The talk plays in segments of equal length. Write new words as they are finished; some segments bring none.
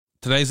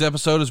Today's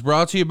episode is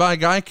brought to you by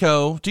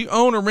Geico. Do you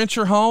own or rent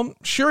your home?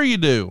 Sure you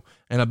do.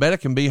 And I bet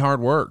it can be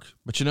hard work.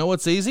 But you know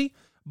what's easy?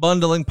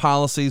 Bundling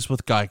policies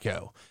with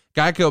Geico.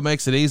 Geico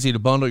makes it easy to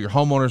bundle your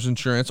homeowner's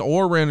insurance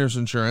or renter's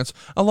insurance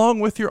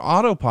along with your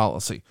auto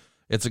policy.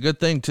 It's a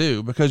good thing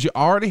too, because you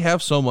already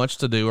have so much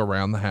to do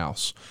around the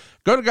house.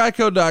 Go to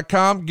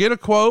geico.com, get a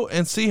quote,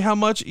 and see how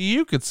much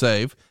you could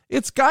save.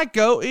 It's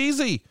Geico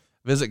easy.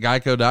 Visit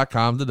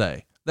geico.com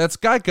today. That's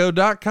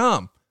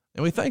geico.com.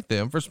 And we thank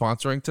them for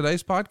sponsoring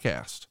today's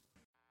podcast.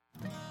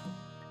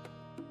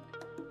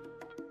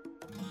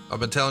 I've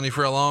been telling you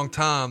for a long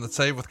time that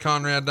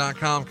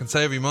SaveWithConrad.com can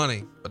save you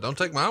money, but don't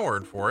take my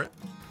word for it.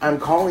 I'm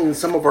calling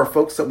some of our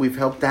folks that we've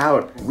helped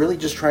out, really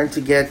just trying to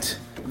get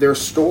their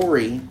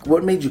story.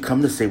 What made you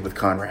come to Save with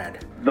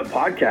Conrad? The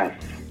podcast.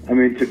 I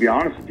mean, to be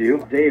honest with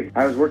you, Dave,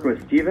 I was working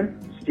with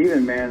Steven.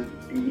 Steven, man,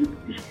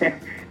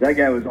 that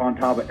guy was on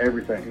top of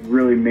everything. It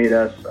really made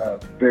us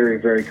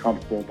very, very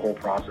comfortable with the whole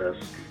process.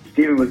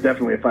 Steven was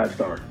definitely a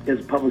 5-star.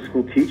 As public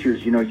school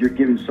teachers, you know, you're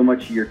giving so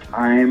much of your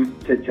time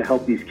to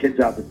help these kids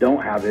out that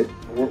don't have it.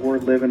 We're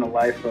living a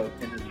life in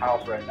this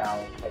house right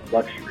now of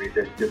luxury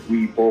that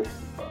we both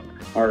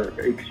are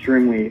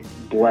extremely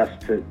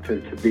blessed to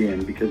be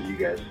in because of you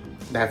guys.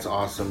 That's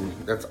awesome.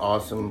 That's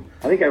awesome.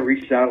 I think I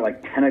reached out at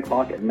like 10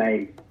 o'clock at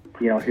night,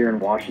 you know, here in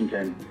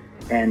Washington,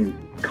 and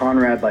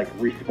Conrad like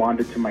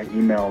responded to my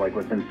email like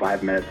within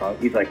 5 minutes.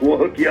 He's like, "We'll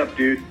hook you up,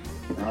 dude."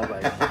 And I was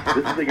like,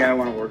 "This is the guy I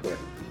want to work with."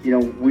 You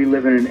know, we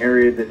live in an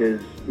area that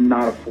is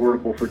not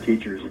affordable for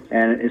teachers.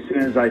 And as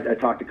soon as I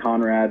talked to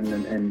Conrad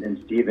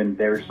and Steven,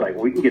 they were just like,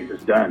 "We can get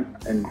this done."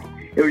 And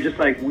it was just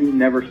like, we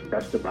never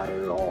stressed about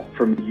it at all.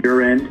 From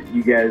your end,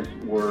 you guys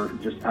were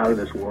just out of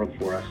this world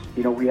for us.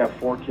 You know, we have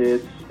 4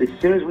 kids. As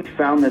soon as we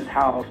found this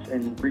house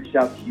and reached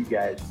out to you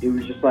guys, it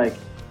was just like,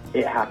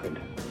 it happened.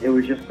 It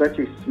was just such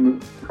a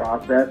smooth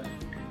process.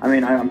 I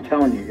mean, I'm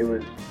telling you, it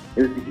was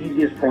the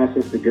easiest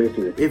process to go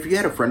through. If you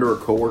had a friend or a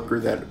coworker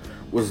that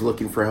was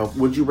looking for help,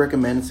 would you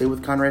recommend Stay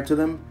with Conrad to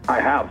them? I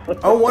have.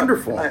 Oh,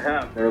 wonderful. I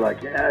have. They're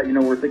like, "Yeah, you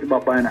know, we're thinking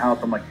about buying a house."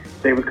 I'm like,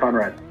 "Stay with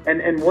Conrad."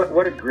 And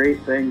what a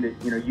great thing that,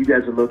 you know, you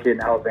guys are located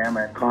in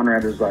Alabama and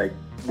Conrad is like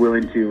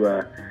willing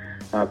to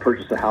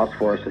purchase a house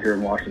for us here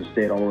in Washington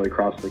State all the way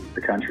across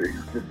the country.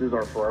 This is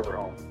our forever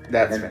home.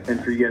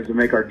 And for you guys to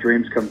make our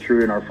dreams come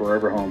true in our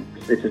forever home.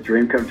 It's a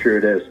dream come true,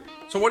 it is.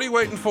 So what are you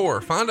waiting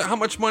for? Find out how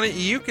much money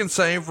you can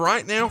save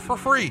right now for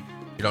free.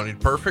 You don't need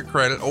perfect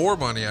credit or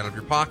money out of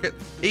your pocket.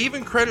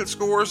 Even credit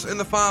scores in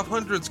the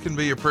 500s can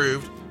be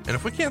approved. And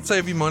if we can't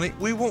save you money,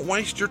 we won't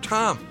waste your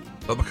time.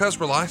 But because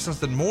we're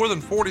licensed in more than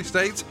 40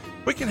 states,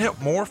 we can help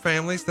more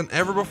families than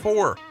ever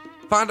before.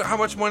 Find out how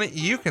much money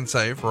you can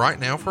save right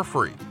now for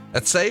free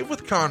at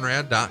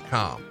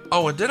SaveWithConrad.com.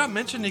 Oh, and did I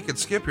mention you could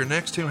skip your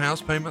next 2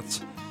 house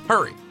payments?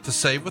 Hurry to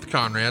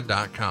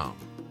SaveWithConrad.com.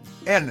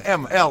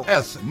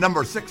 NMLS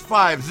number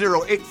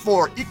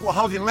 65084, Equal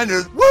Housing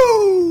Lenders.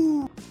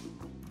 Woo!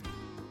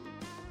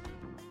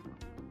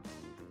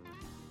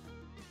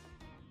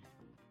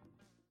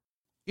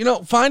 You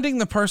know, finding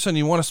the person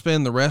you want to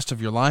spend the rest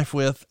of your life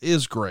with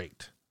is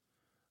great,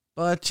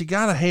 but you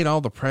gotta hate all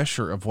the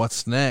pressure of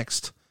what's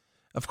next.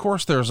 Of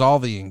course, there's all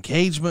the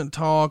engagement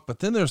talk, but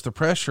then there's the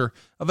pressure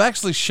of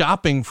actually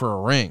shopping for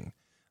a ring,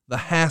 the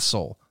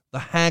hassle, the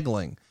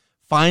haggling,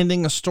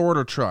 finding a store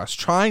to trust,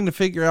 trying to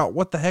figure out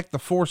what the heck the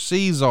 4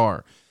 C's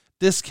are,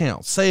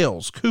 discounts,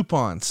 sales,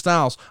 coupons,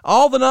 styles,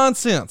 all the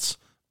nonsense.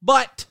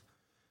 But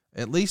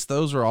at least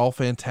those are all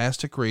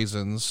fantastic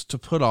reasons to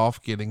put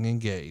off getting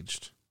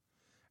engaged.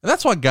 And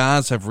that's why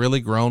guys have really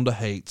grown to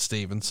hate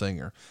Steven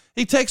Singer.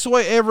 He takes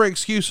away every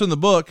excuse in the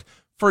book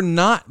for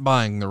not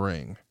buying the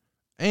ring.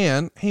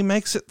 And he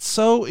makes it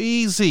so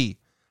easy.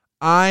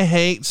 I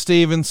hate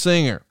Steven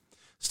Singer.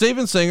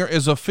 Steven Singer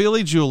is a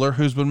Philly jeweler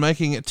who's been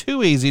making it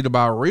too easy to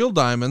buy real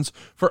diamonds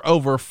for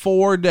over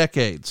 4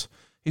 decades.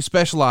 He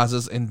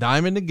specializes in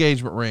diamond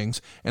engagement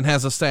rings and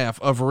has a staff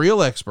of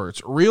real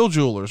experts, real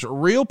jewelers,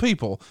 real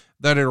people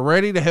that are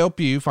ready to help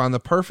you find the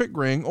perfect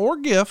ring or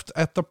gift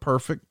at the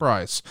perfect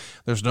price.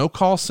 There's no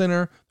call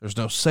center, there's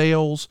no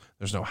sales,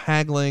 there's no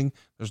haggling,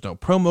 there's no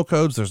promo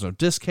codes, there's no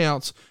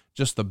discounts,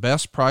 just the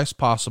best price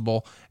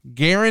possible,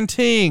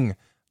 guaranteeing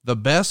the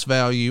best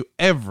value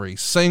every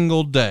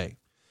single day.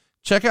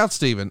 Check out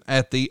Steven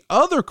at the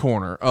other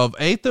corner of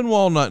 8th and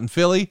Walnut in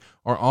Philly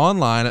or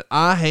online at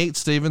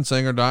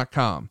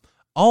IHateStevenSinger.com.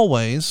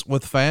 Always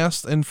with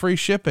fast and free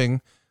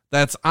shipping.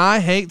 That's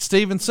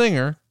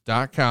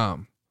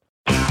IHateStevenSinger.com.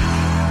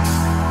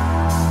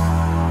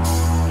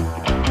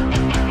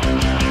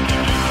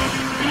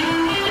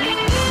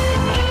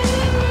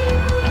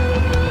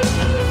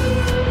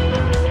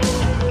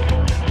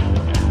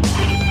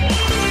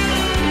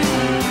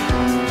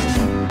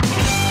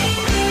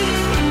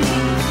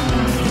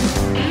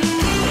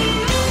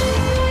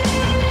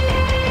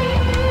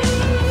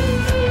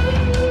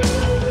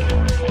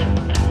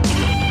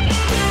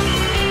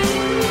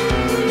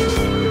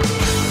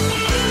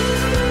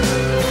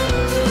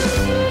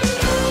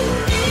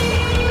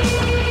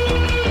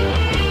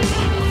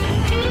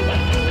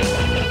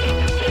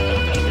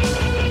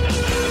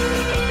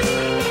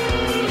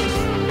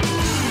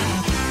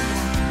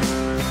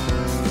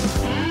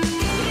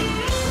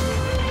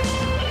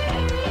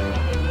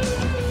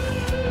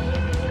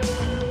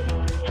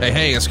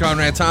 Hey, it's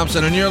Conrad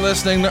Thompson, and you're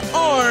listening to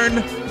Arn.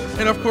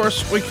 And of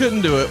course, we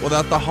couldn't do it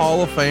without the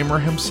Hall of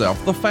Famer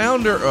himself, the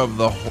founder of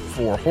the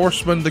Four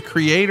Horsemen, the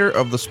creator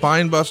of the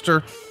Spine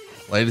Buster.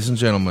 Ladies and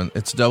gentlemen,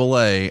 it's Double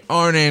A,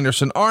 Arn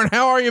Anderson. Arn,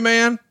 how are you,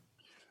 man?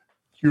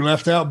 You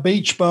left out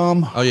Beach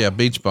Bum. Oh, yeah,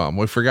 Beach Bum.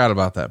 We forgot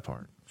about that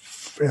part.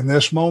 In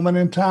this moment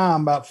in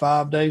time, about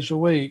 5 days a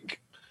week,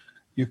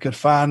 you could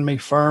find me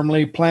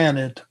firmly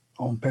planted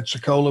on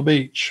Pensacola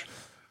Beach.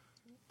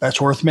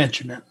 That's worth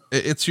mentioning.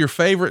 It's your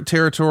favorite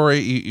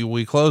territory.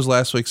 We closed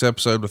last week's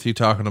episode with you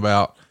talking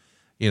about,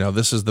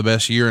 this is the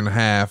best year and a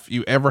half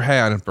you ever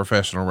had in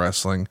professional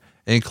wrestling,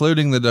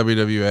 including the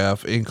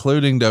WWF,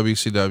 including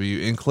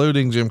WCW,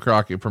 including Jim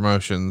Crockett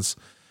Promotions.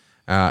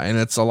 And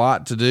it's a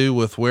lot to do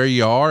with where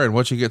you are and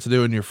what you get to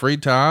do in your free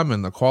time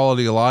and the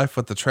quality of life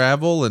with the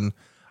travel. And,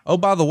 oh,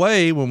 by the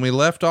way, when we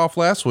left off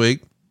last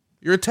week,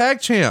 you're a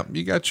tag champ.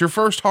 You got your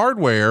first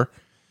hardware.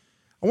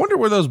 I wonder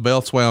where those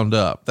belts wound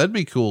up. That'd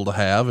be cool to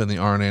have in the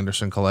Arn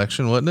Anderson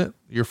collection, wouldn't it?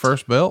 Your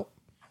first belt?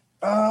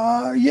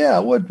 Yeah,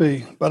 it would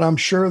be, but I'm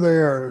sure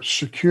they're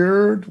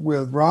secured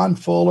with Ron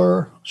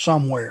Fuller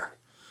somewhere.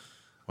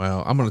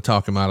 Well, I'm going to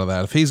talk him out of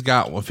that. If he's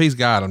got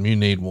them, you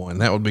need one.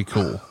 That would be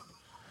cool.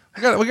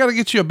 We got to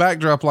get you a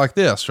backdrop like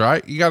this,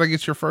 right? You got to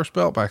get your first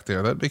belt back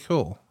there. That'd be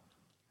cool.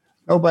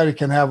 Nobody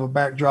can have a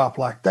backdrop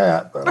like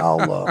that, but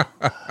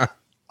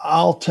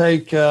I'll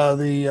take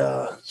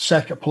the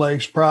second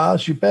place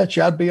prize. You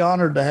betcha. I'd be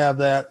honored to have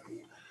that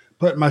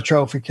put in my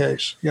trophy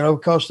case,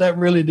 because that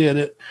really did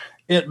it.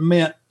 It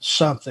meant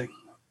something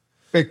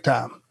big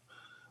time.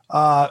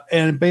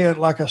 And being,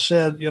 like I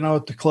said,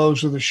 at the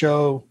close of the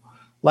show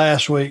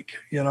last week,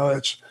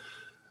 it's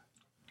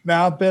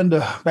now I've been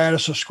to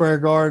Madison Square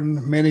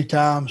Garden many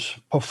times,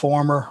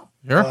 performer.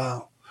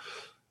 Sure.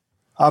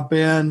 I've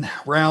been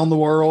around the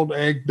world,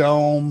 Egg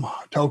Dome,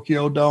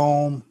 Tokyo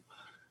Dome,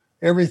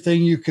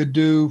 everything you could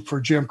do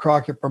for Jim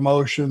Crockett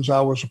Promotions.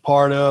 I was a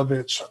part of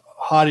its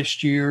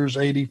hottest years,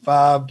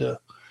 85 to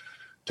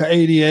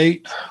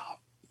 88.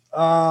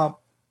 But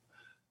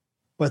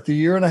the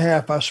year and a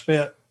half I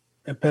spent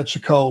in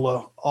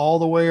Pensacola, all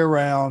the way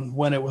around,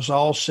 when it was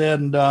all said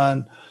and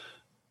done,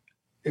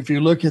 if you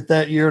look at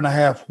that year and a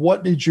half,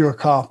 what did you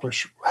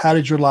accomplish? How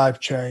did your life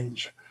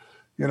change?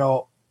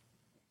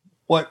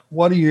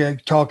 What are you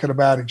talking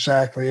about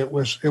exactly? It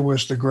was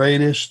the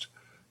greatest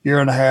year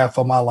and a half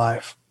of my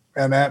life.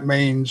 And that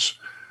means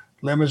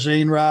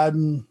limousine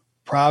riding,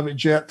 private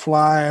jet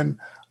flying,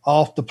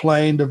 off the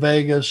plane to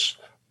Vegas,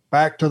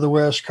 back to the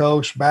West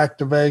Coast, back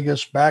to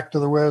Vegas, back to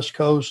the West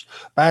Coast,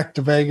 back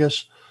to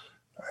Vegas.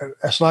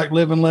 It's like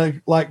living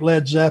like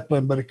Led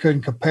Zeppelin, but it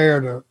couldn't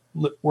compare to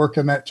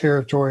working that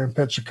territory in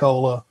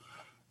Pensacola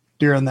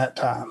during that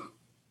time.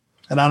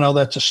 And I know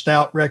that's a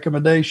stout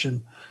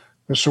recommendation.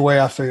 It's the way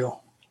I feel.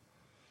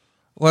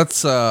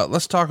 Let's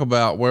talk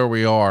about where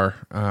we are.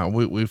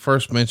 We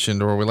last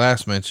mentioned,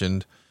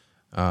 January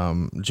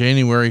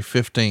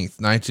 15th,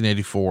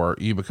 1984,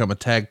 you become a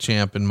tag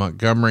champ in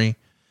Montgomery.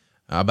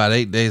 About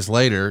 8 days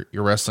later,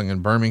 you're wrestling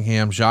in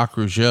Birmingham. Jacques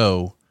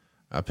Rougeau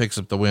picks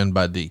up the win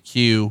by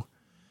DQ.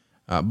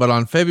 But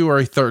on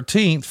February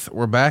 13th,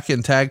 we're back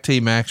in tag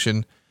team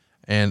action,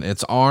 and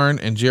it's Arn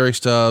and Jerry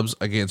Stubbs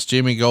against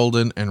Jimmy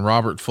Golden and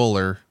Robert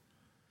Fuller.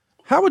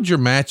 How would your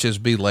matches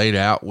be laid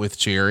out with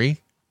Jerry?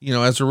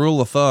 As a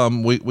rule of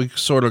thumb, we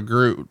sort of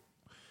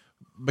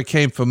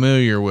became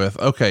familiar with,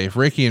 okay, if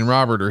Ricky and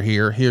Robert are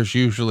here, here's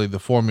usually the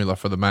formula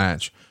for the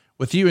match.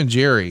 With you and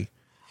Jerry,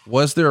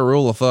 was there a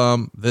rule of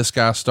thumb? This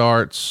guy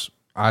starts,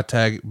 I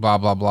tag, blah,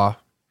 blah, blah.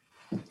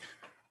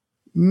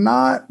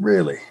 Not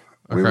really.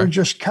 Okay. We would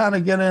just kind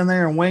of get in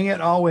there and wing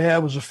it. All we had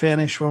was a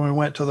finish when we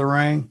went to the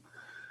ring,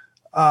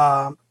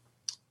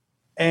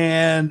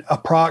 and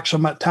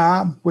approximate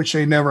time, which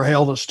they never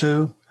held us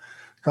to,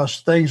 because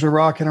things are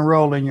rocking and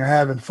rolling. You're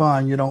having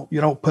fun. You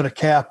don't put a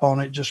cap on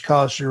it just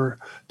because your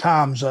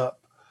time's up.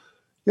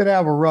 You'd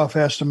have a rough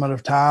estimate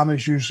of time.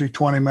 It's usually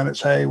 20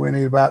 minutes. Hey, we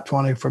need about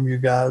 20 from you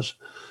guys,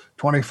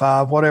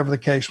 25, whatever the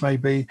case may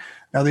be.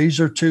 Now,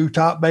 these are two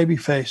top baby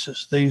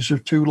faces. These are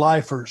two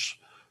lifers,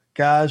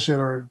 guys that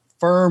are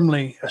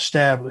firmly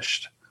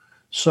established.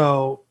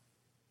 So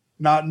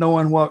not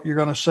knowing what you're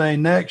going to say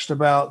next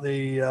about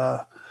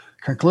the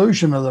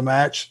conclusion of the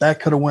match, that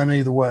could have went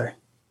either way.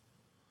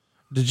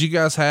 Did you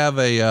guys have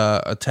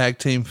a tag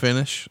team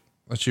finish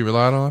that you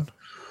relied on?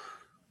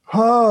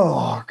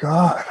 Oh,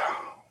 God.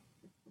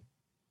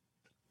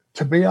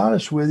 To be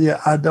honest with you,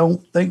 I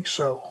don't think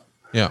so.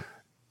 Yeah.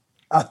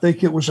 I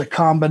think it was a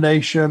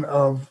combination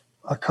of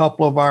a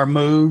couple of our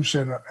moves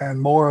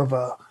and more of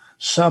a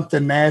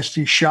something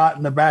nasty shot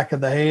in the back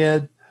of the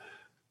head.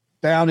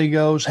 Down he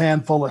goes,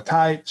 handful of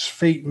tights,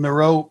 feet in the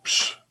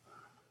ropes,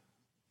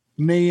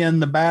 knee in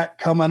the back,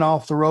 coming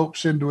off the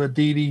ropes into a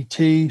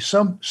DDT.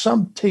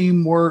 Some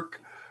teamwork,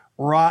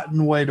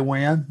 rotten way to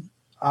win.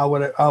 I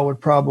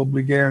would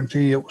probably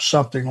guarantee it was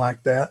something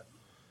like that.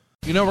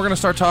 We're going to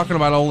start talking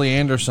about Ole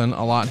Anderson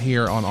a lot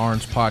here on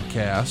Arn's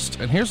podcast.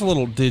 And here's a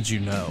little did you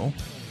know.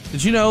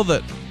 Did you know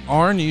that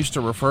Arn used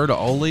to refer to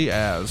Ole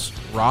as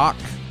Rock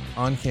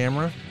on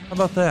camera? How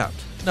about that?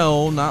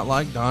 No, not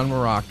like Don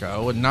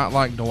Morocco and not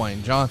like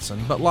Dwayne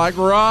Johnson, but like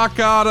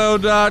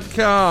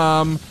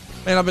rockauto.com.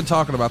 Man, I've been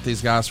talking about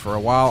these guys for a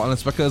while, and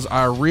it's because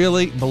I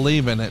really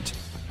believe in it.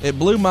 It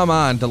blew my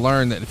mind to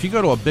learn that if you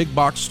go to a big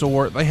box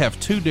store, they have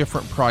 2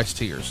 different price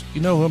tiers.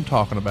 You know who I'm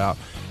talking about.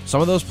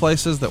 Some of those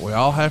places that we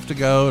all have to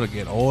go to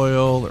get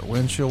oil or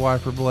windshield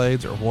wiper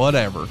blades or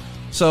whatever.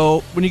 So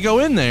when you go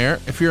in there,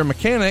 if you're a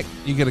mechanic,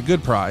 you get a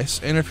good price.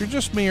 And if you're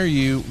just me or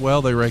you,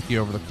 well, they rake you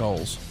over the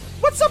coals.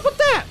 What's up with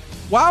that?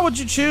 Why would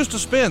you choose to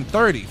spend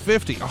 30,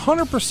 50,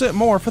 100%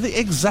 more for the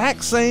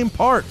exact same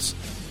parts?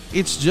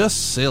 It's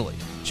just silly.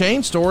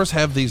 Chain stores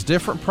have these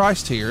different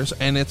price tiers,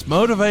 and it's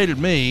motivated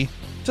me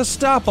to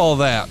stop all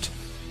that.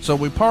 So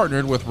we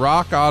partnered with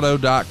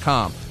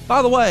rockauto.com.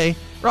 By the way,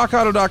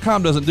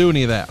 rockauto.com doesn't do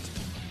any of that.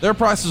 Their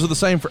prices are the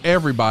same for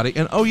everybody,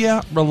 and oh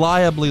yeah,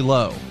 reliably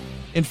low.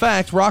 In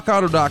fact,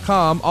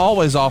 rockauto.com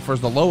always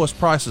offers the lowest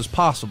prices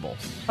possible.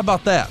 How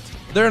about that?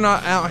 They're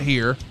not out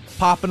here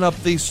popping up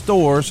these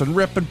stores and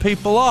ripping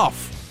people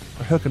off.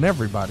 They're hooking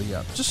everybody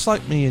up, just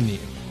like me and you.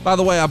 By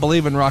the way, I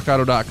believe in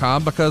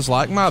rockauto.com because,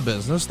 like my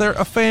business, they're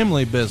a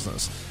family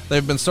business.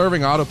 They've been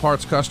serving auto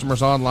parts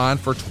customers online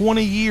for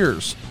 20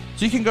 years.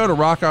 So you can go to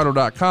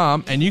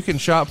rockauto.com and you can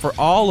shop for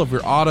all of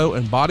your auto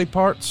and body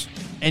parts,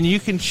 and you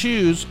can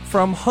choose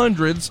from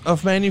hundreds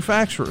of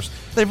manufacturers.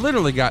 They've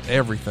literally got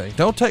everything.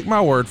 Don't take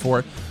my word for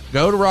it.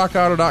 Go to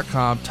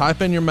rockauto.com,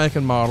 type in your make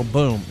and model,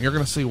 boom, you're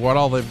going to see what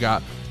all they've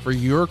got for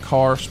your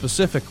car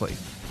specifically.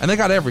 And they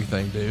got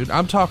everything, dude.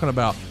 I'm talking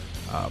about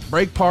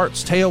brake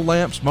parts, tail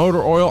lamps,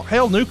 motor oil,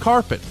 hell, new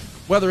carpet.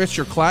 Whether it's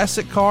your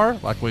classic car,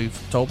 like we've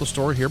told the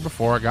story here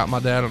before, I got my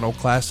dad an old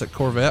classic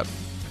Corvette.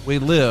 We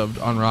lived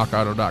on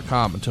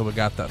rockauto.com until we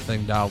got that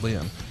thing dialed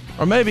in.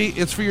 Or maybe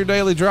it's for your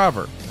daily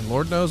driver, and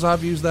Lord knows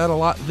I've used that a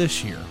lot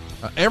this year.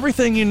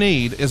 Everything you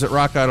need is at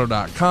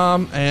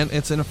rockauto.com, and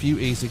it's in a few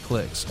easy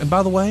clicks. And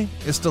by the way,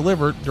 it's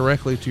delivered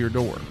directly to your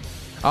door.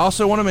 I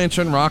also want to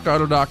mention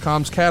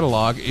rockauto.com's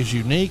catalog is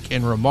unique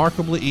and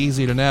remarkably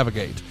easy to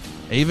navigate.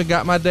 I even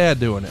got my dad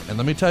doing it, and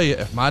let me tell you,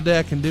 if my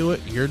dad can do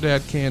it, your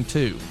dad can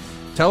too.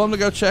 Tell him to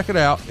go check it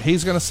out.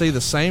 He's going to see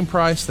the same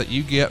price that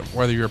you get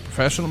whether you're a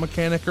professional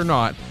mechanic or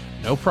not.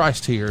 No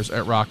price tiers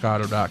at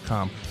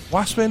rockauto.com.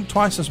 Why spend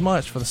twice as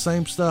much for the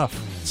same stuff?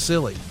 It's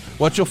silly.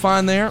 What you'll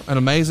find there, an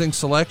amazing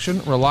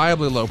selection,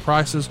 reliably low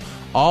prices,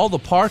 all the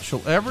parts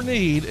you'll ever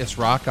need is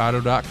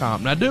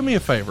rockauto.com. Now do me a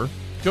favor,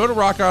 go to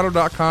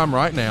rockauto.com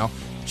right now,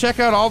 check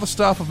out all the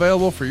stuff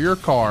available for your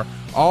car,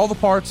 all the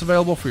parts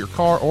available for your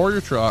car or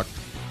your truck,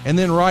 and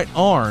then write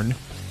ARN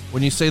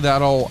when you see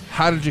that old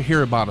 "How did you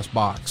hear about us"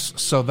 box,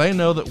 so they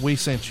know that we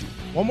sent you.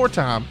 One more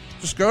time,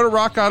 just go to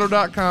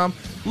rockauto.com,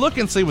 look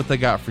and see what they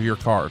got for your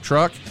car or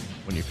truck.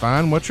 When you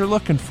find what you're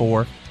looking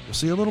for, you'll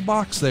see a little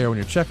box there when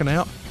you're checking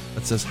out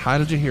that says "How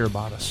did you hear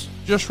about us?"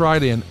 Just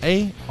write in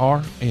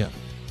ARN.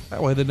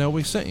 That way they know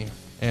we sent you.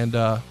 And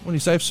when you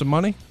save some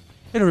money,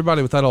 hit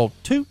everybody with that old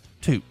toot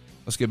toot.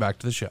 Let's get back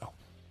to the show.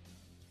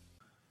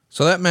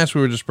 So that match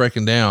we were just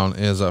breaking down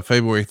is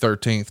February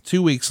 13th.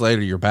 2 weeks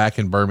later, you're back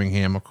in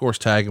Birmingham, of course,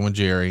 tagging with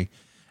Jerry.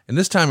 And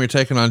this time you're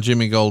taking on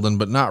Jimmy Golden,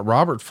 but not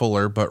Robert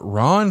Fuller, but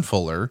Ron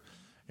Fuller.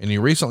 And he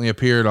recently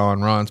appeared on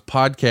Ron's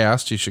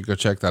podcast. You should go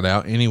check that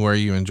out anywhere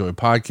you enjoy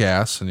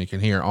podcasts, and you can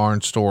hear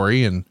Arn's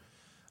story, and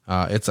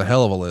it's a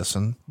hell of a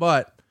listen.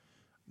 But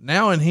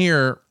now in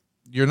here,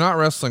 you're not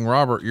wrestling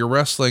Robert. You're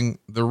wrestling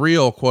the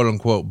real quote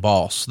unquote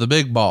boss, the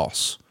big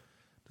boss.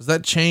 Does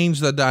that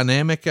change the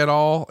dynamic at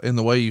all in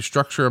the way you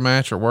structure a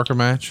match or work a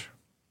match?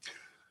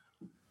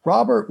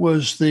 Robert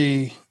was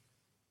the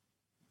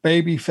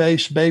baby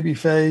face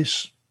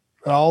that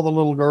all the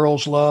little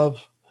girls love.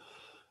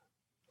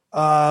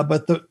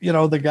 But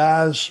the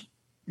guys,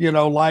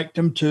 liked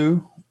him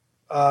too,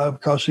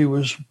 because he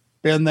was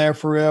been there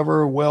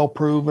forever, well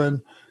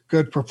proven,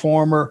 good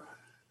performer.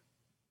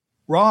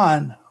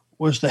 Ron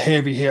was the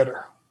heavy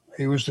hitter.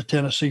 He was the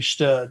Tennessee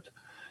stud.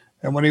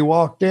 And when he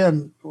walked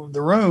in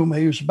the room,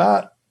 he was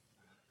about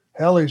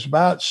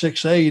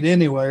 6'8"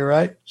 anyway,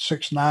 right?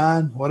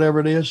 6'9", whatever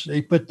it is.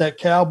 He put that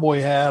cowboy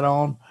hat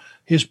on.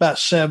 He's about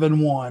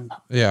 7'1".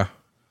 Yeah.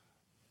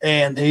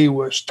 And he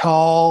was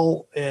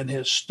tall, and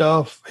his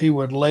stuff, he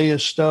would lay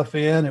his stuff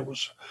in. It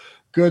was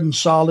good and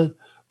solid,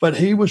 but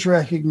he was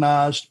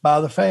recognized by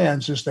the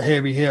fans as the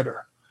heavy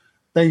hitter.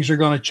 Things are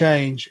going to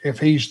change if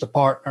he's the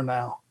partner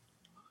now.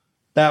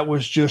 That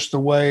was just the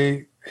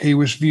way he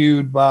was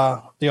viewed by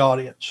the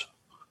audience.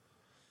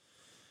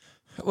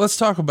 Let's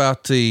talk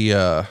about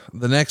the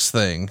next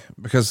thing,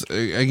 because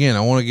again,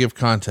 I want to give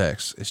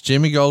context. It's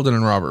Jimmy Golden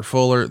and Robert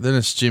Fuller. Then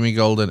it's Jimmy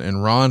Golden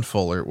and Ron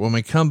Fuller. When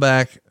we come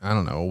back, I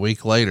don't know, a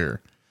week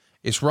later,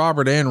 it's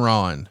Robert and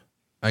Ron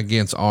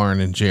against Arn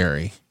and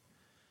Jerry.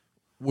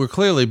 We're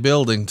clearly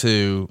building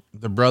to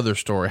the brother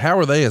story. How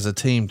are they as a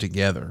team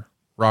together,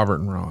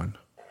 Robert and Ron?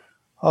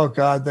 Oh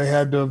God, they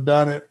had to have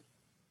done it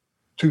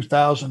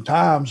 2,000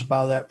 times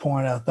by that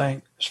point, I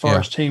think, as far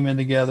as teaming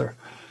together.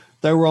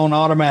 They were on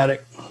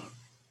automatic.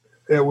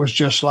 It was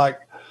just like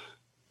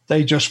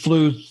they just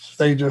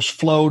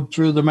flowed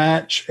through the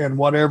match, and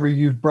whatever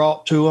you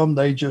brought to them,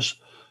 they just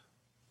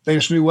They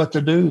just knew what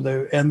to do.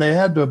 They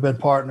had to have been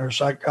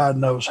partners, like God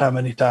knows how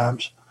many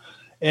times.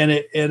 And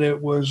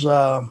it was,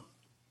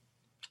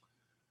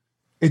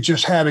 it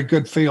just had a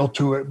good feel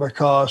to it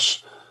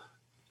because,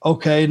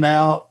 okay,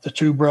 now the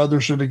two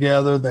brothers are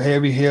together, the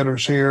heavy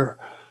hitters here.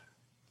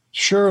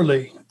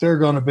 Surely they're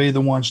going to be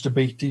the ones to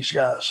beat these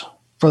guys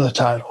for the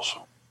titles.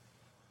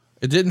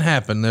 It didn't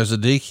happen. There's a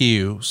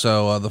DQ.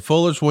 So the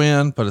Fullers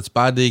win, but it's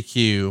by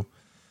DQ.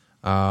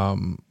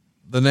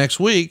 The next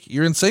week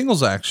you're in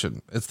singles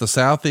action. It's the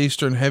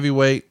Southeastern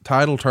Heavyweight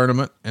title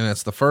tournament, and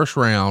it's the first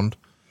round.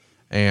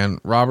 And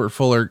Robert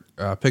Fuller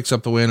picks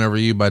up the win over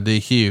you by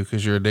DQ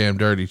because you're a damn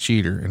dirty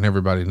cheater, and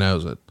everybody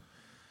knows it.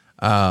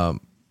 How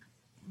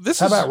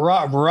about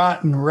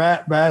rotten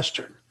rat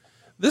bastard?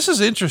 This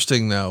is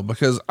interesting though,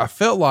 because I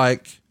felt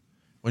like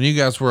when you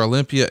guys were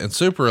Olympia and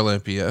Super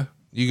Olympia,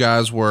 you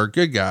guys were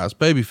good guys,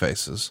 baby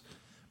faces.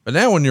 But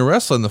now when you're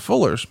wrestling the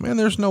Fullers, man,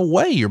 there's no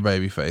way you're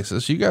baby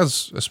faces. You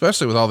guys,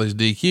 especially with all these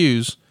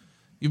DQs,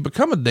 you've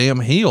become a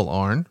damn heel,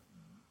 Arn.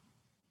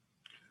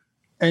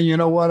 And you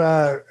know what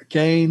I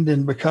gained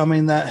in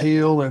becoming that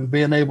heel and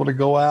being able to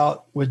go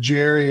out with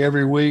Jerry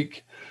every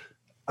week?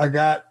 I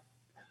got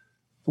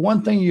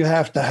one thing you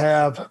have to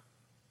have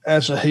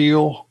as a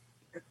heel,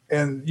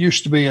 and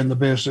used to be in the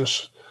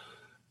business,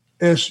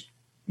 is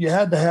you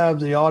had to have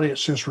the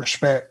audience's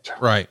respect.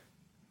 Right.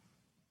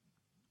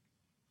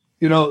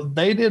 You know,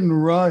 they didn't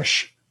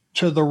rush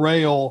to the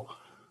rail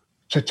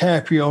to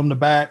tap you on the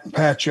back and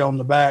pat you on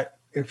the back.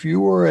 If you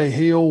were a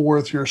heel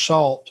worth your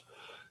salt,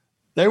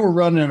 they were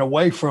running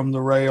away from the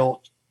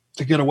rail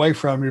to get away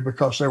from you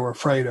because they were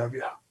afraid of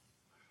you.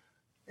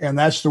 And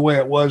that's the way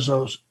it was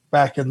those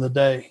back in the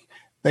day.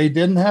 They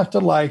didn't have to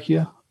like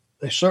you.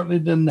 They certainly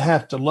didn't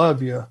have to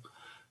love you,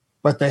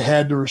 but they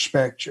had to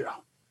respect you.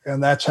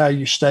 And that's how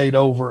you stayed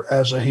over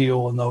as a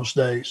heel in those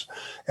days.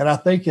 And I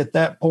think at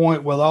that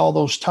point, with all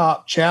those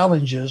top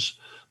challenges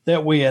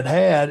that we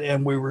had,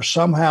 and we were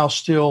somehow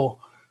still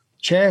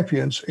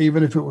champions,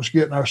 even if it was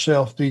getting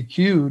ourselves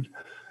DQ'd,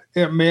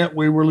 it meant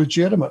we were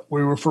legitimate.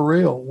 We were for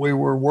real. We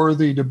were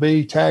worthy to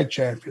be tag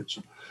champions.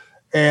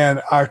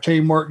 And our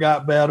teamwork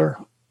got better.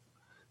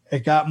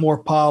 It got more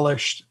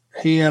polished.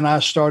 He and I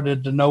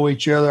started to know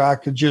each other. I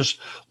could just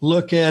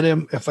look at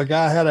him. If a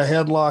guy had a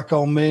headlock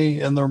on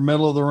me in the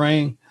middle of the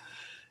ring,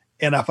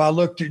 and if I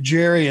looked at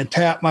Jerry and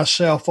tapped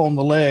myself on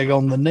the leg,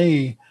 on the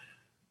knee,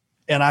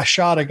 and I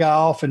shot a guy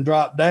off and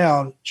dropped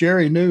down,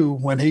 Jerry knew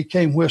when he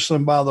came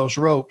whistling by those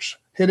ropes,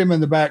 hit him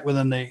in the back with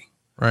a knee.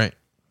 Right.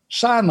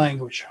 Sign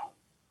language.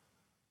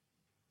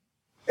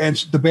 And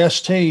the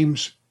best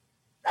teams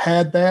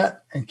had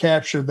that and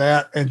captured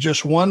that. And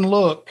just one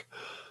look,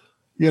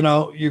 you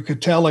know, you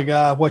could tell a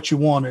guy what you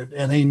wanted,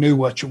 and he knew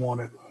what you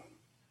wanted.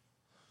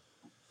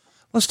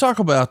 Let's talk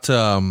about,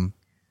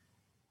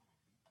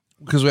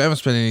 because we haven't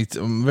spent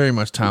very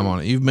much time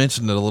on it. You've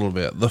mentioned it a little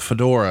bit, the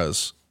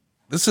fedoras.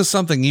 This is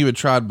something you had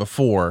tried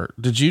before.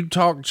 Did you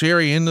talk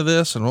Jerry into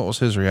this, and what was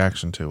his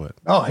reaction to it?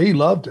 Oh, he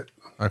loved it.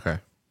 Okay.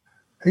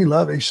 He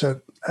loved it. He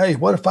said, hey,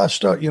 what if I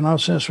start, you know,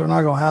 since we're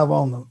not going to have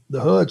on the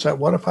hoods,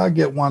 what if I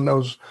get one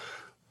of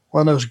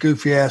those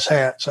goofy ass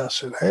hats? I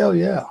said, hell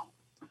yeah.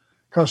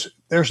 Because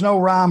there's no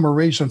rhyme or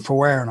reason for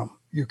wearing them.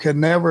 You can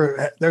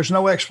never, there's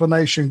no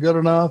explanation good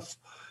enough.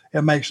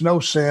 It makes no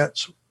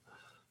sense.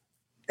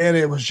 And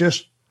it was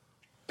just,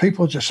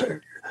 people just say,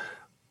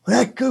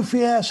 that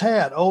goofy ass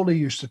hat. Oldie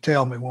used to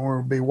tell me when we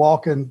would be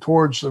walking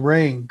towards the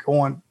ring,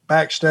 going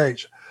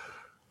backstage,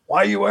 why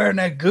are you wearing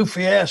that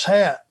goofy ass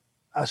hat?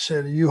 I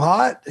said, are you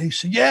hot? He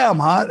said, yeah, I'm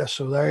hot. I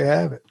said, there you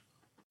have it.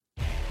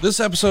 This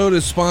episode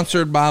is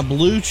sponsored by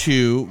Blue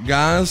Chew.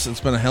 Guys, it's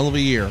been a hell of a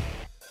year.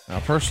 Now,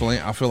 personally,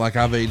 I feel like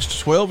I've aged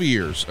 12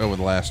 years over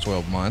the last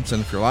 12 months.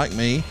 And if you're like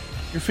me,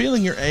 you're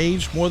feeling your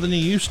age more than you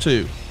used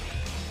to.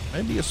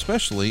 Maybe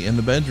especially in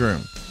the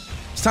bedroom.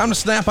 It's time to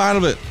snap out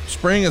of it.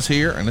 Spring is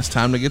here, and it's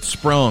time to get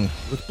sprung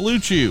with Blue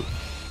Chew.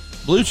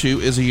 Blue Chew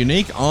is a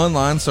unique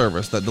online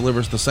service that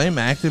delivers the same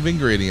active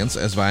ingredients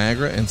as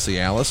Viagra and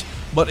Cialis,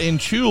 but in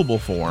chewable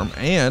form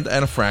and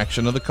at a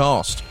fraction of the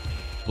cost.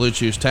 Blue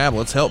Chew's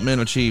tablets help men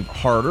achieve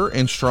harder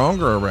and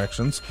stronger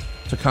erections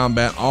to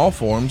combat all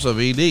forms of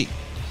ED.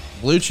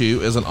 Blue Chew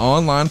is an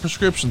online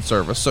prescription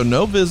service, so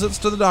no visits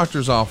to the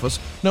doctor's office,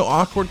 no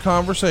awkward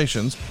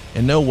conversations,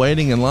 and no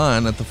waiting in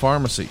line at the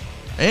pharmacy.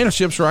 And it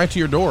ships right to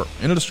your door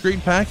in a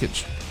discreet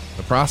package.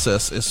 The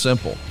process is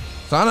simple.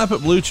 Sign up at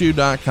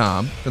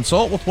BlueChew.com,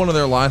 consult with one of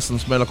their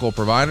licensed medical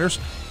providers,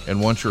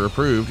 and once you're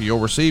approved, you'll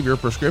receive your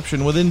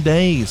prescription within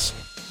days.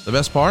 The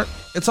best part?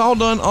 It's all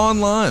done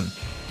online.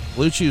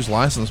 Blue Chew's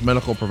licensed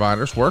medical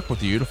providers work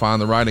with you to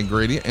find the right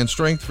ingredient and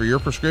strength for your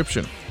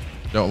prescription.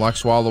 Don't like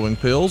swallowing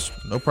pills?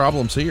 No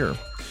problems here.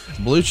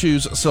 Blue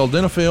Chew's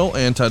sildenafil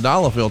and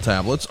tadalafil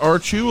tablets are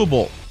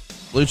chewable.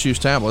 Blue Chew's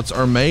tablets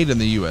are made in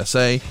the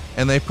USA,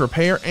 and they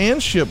prepare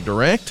and ship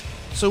direct,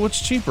 so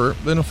it's cheaper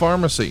than a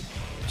pharmacy.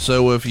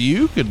 So if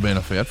you could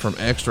benefit from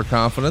extra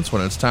confidence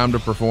when it's time to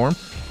perform,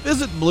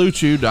 visit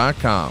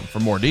BlueChew.com for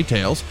more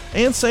details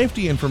and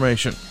safety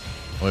information.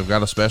 We've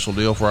got a special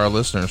deal for our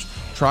listeners.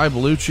 Try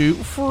Blue Chew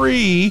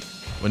free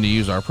when you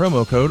use our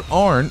promo code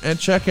ARN at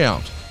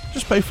checkout.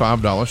 Just pay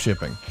 $5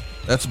 shipping.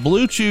 That's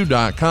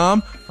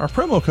BlueChew.com. Our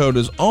promo code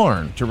is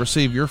ARN to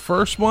receive your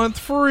first month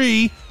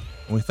free.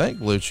 And we thank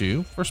Blue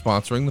Chew for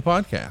sponsoring the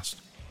podcast.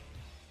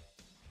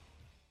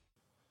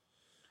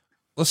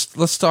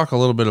 Let's talk a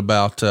little bit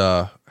about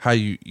how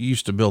you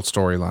used to build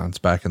storylines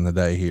back in the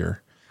day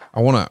here. I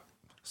want to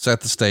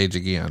set the stage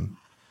again.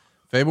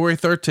 February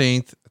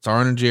 13th, it's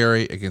Arn and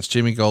Jerry against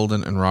Jimmy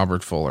Golden and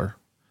Robert Fuller.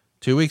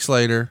 2 weeks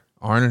later,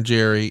 Arn and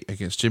Jerry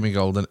against Jimmy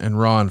Golden and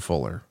Ron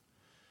Fuller.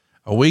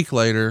 A week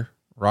later,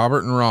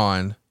 Robert and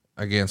Ron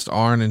against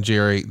Arn and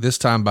Jerry, this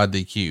time by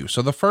DQ.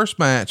 So the first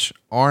match,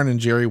 Arn and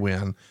Jerry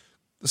win.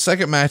 The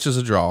second match is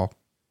a draw.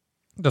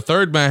 The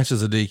third match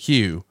is a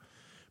DQ.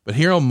 But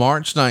here on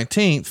March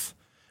 19th,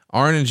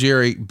 Arn and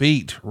Jerry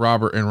beat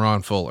Robert and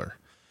Ron Fuller.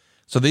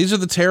 So these are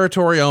the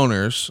territory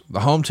owners, the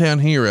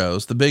hometown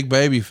heroes, the big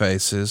baby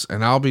faces,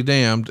 and I'll be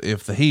damned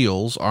if the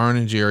heels, Arn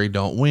and Jerry,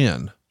 don't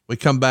win. We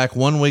come back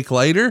 1 week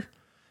later,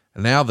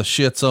 and now the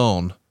shit's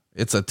on.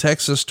 It's a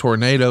Texas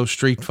tornado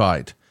street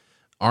fight.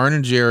 Arn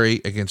and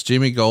Jerry against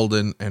Jimmy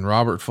Golden and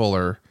Robert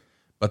Fuller,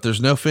 but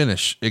there's no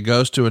finish. It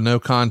goes to a no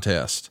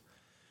contest.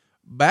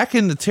 Back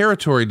in the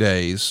territory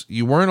days,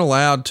 you weren't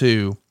allowed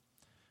to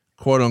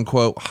quote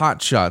unquote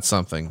hot shot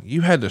something.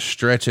 You had to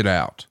stretch it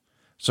out.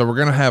 So we're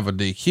going to have a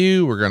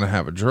DQ. We're going to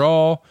have a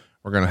draw.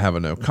 We're going to have a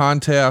no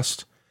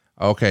contest.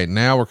 Okay.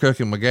 Now we're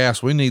cooking with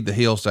gas. We need the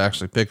heels to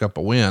actually pick up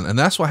a win. And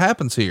that's what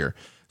happens here.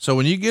 So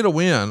when you get a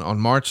win on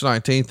March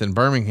 19th in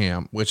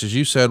Birmingham, which as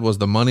you said was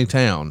the money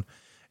town,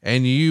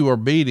 and you are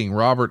beating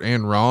Robert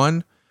and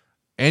Ron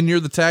and you're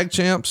the tag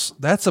champs,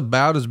 that's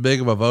about as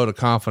big of a vote of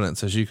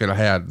confidence as you could have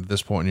had at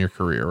this point in your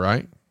career,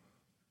 right?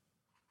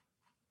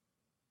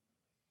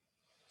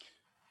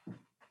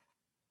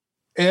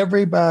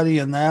 Everybody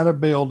in that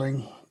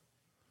building,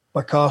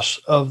 because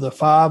of the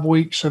 5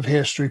 weeks of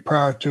history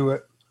prior to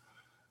it,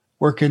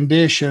 were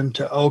conditioned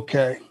to,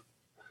 okay,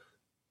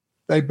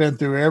 they've been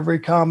through every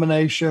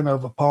combination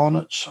of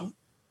opponents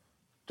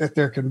that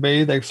there can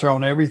be. They've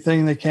thrown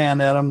everything they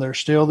can at them. They're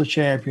still the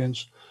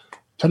champions.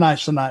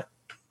 Tonight's the night.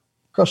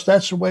 Because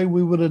that's the way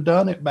we would have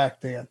done it back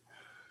then.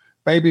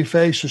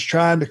 Babyface is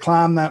trying to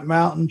climb that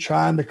mountain,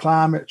 trying to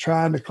climb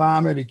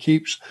it. He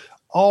keeps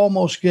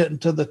almost getting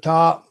to the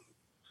top.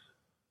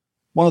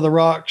 One of the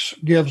rocks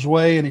gives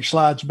way and he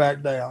slides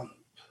back down.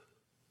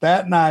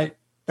 That night,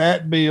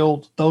 that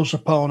build, those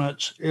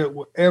opponents,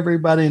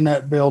 everybody in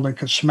that building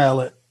could smell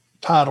it.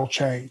 Title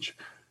change.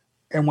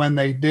 And when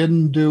they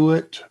didn't do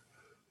it,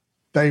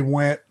 they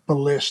went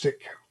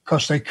ballistic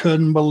because they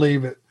couldn't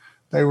believe it.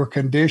 They were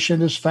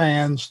conditioned as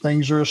fans.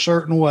 Things are a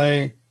certain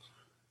way.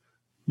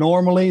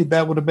 Normally,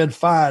 that would have been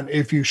fine.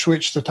 If you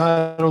switched the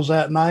titles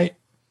that night,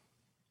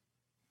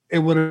 it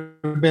would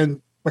have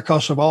been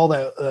because of all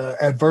the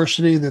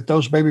adversity that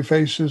those baby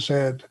faces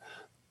had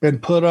been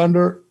put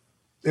under,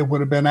 it would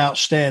have been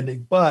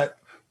outstanding. But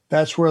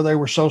that's where they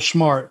were so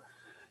smart.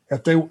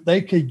 If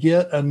they could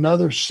get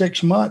another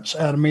 6 months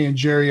out of me and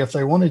Jerry if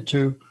they wanted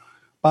to,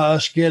 by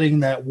us getting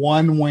that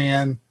one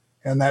win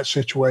in that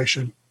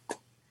situation.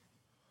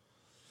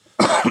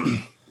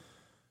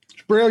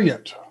 It's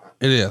brilliant.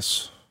 It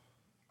is.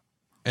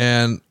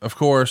 And of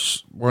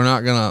course, we're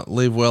not going to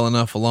leave well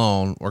enough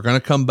alone. We're going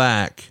to come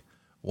back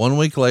 1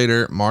 week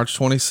later, March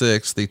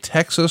 26th, the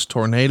Texas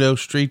Tornado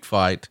Street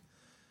Fight.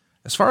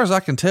 As far as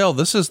I can tell,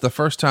 this is the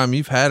first time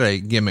you've had a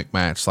gimmick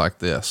match like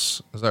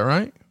this. Is that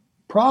right?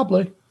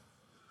 Probably.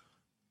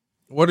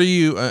 What are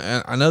you,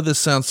 I know this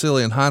sounds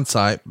silly in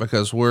hindsight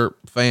because we're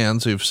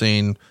fans who've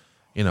seen,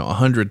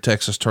 100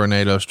 Texas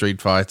Tornado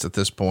Street Fights at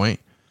this point,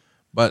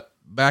 but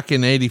back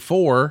in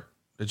 84,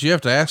 did you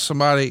have to ask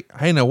somebody,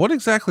 hey, now what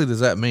exactly does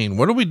that mean?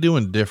 What are we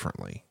doing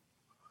differently?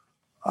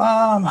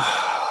 Who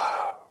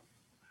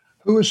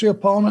was the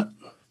opponent?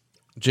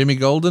 Jimmy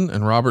Golden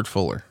and Robert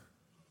Fuller.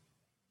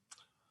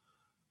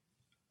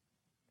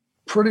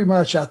 Pretty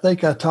much, I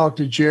think I talked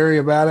to Jerry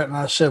about it and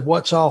I said,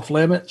 what's off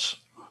limits?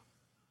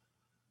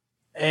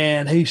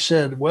 And he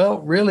said, well,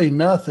 really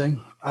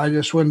nothing. I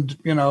just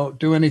wouldn't,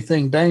 do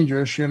anything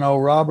dangerous.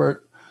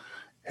 Robert,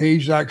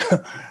 he's like,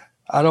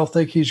 I don't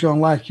think he's going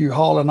to like you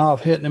hauling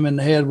off, hitting him in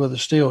the head with a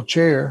steel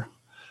chair.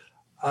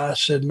 I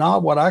said, no,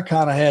 what I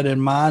kind of had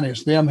in mind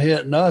is them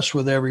hitting us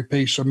with every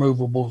piece of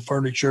movable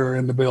furniture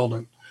in the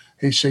building.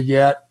 He said,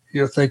 yeah,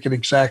 you're thinking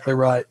exactly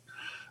right.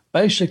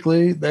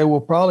 Basically, they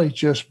will probably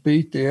just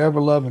beat the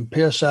ever-loving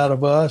piss out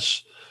of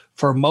us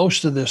for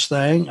most of this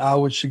thing. I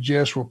would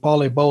suggest we'll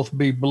probably both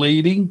be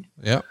bleeding.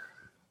 Yep.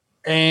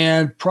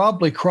 And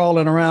probably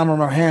crawling around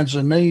on our hands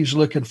and knees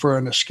looking for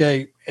an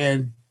escape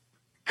and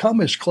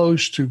come as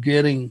close to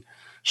getting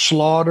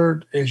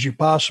slaughtered as you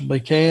possibly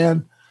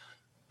can,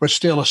 but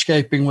still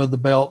escaping with the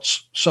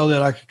belts so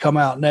that I could come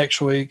out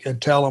next week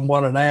and tell them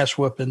what an ass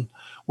whipping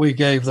we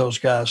gave those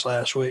guys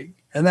last week.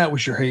 And that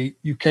was your heat.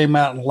 You came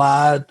out and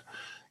lied.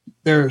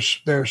 There's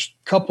a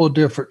couple of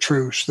different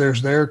truths.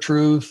 There's their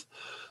truth,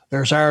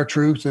 there's our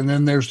truth, and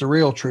then there's the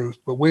real truth.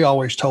 But we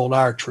always told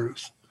our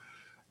truth.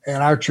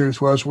 And our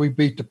truth was we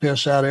beat the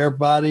piss out of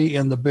everybody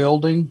in the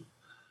building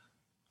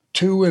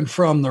to and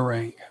from the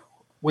ring.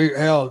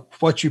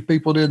 What you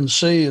people didn't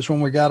see is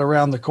when we got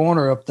around the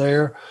corner up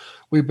there,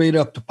 we beat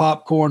up the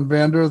popcorn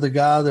vendor, the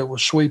guy that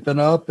was sweeping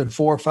up, and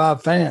 4 or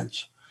 5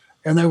 fans,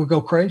 and they would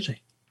go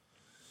crazy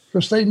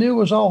because they knew it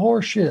was all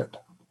horse shit.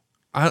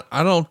 I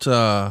don't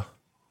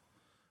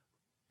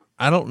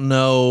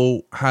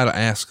know how to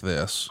ask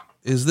this.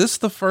 Is this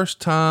the first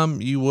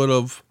time you would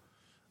have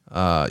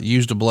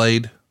used a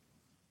blade?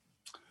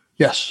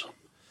 Yes.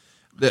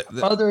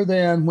 Other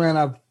than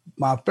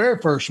my very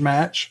first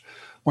match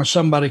when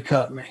somebody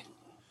cut me.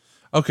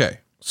 Okay.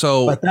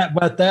 So,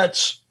 but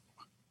that's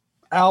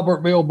Albert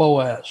Bill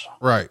Boaz.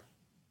 Right.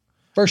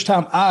 First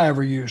time I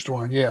ever used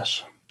one.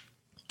 Yes.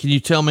 Can you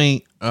tell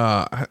me,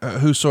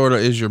 who sort of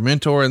is your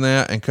mentor in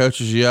that and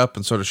coaches you up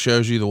and sort of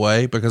shows you the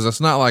way? Because it's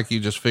not like you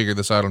just figured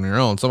this out on your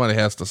own. Somebody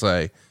has to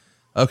say,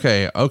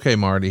 okay,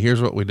 Marty,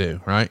 here's what we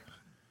do. Right.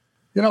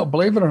 You know,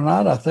 believe it or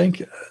not, I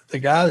think the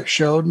guy that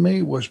showed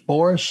me was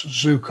Boris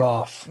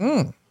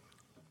Zukov,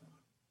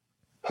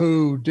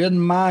 who didn't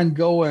mind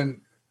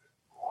going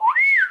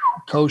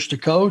coast to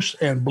coast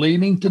and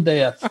bleeding to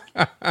death.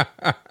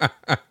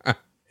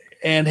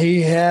 And he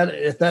had,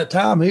 at that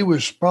time, he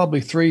was probably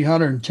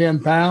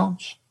 310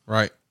 pounds.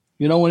 Right.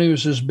 You know, when he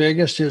was his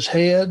biggest, his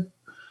head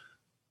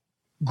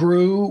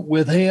grew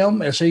with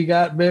him as he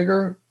got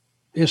bigger.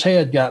 His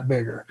head got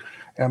bigger.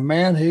 And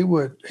man, he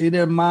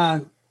didn't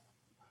mind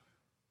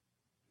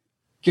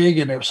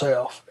gigging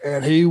himself,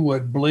 and he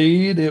would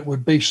bleed. It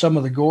would be some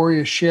of the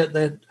goriest shit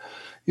that,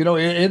 you know,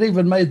 it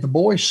even made the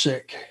boys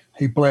sick.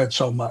 He bled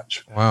so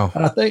much. Wow.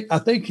 And I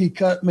think he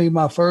cut me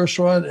my first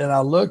one, and I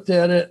looked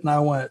at it and I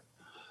went,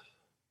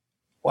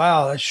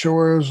 wow, that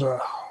sure is a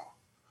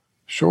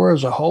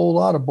whole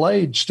lot of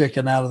blade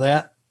sticking out of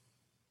that.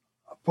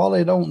 I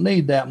probably don't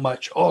need that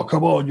much. Oh,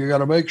 come on. You got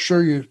to make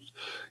sure you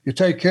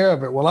take care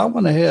of it. Well, I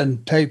went ahead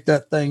and taped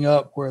that thing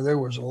up where there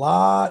was a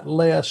lot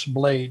less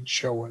blade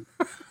showing.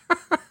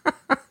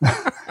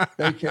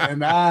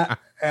 And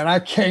I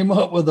came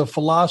up with a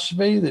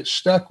philosophy that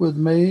stuck with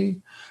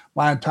me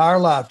my entire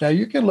life. Now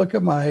you can look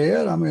at my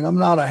head. I mean, I'm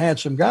not a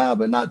handsome guy,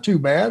 but not too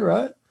bad,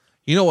 right?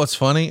 You know what's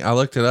funny? I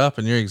looked it up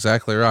and you're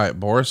exactly right.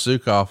 Boris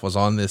Zukov was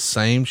on this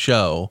same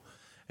show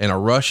in a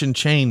Russian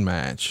chain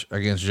match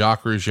against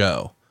Jacques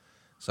Rougeau.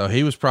 So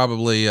he was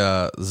probably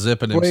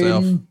zipping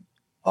himself.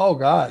 Oh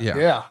God.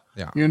 Yeah.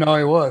 You know,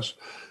 he was.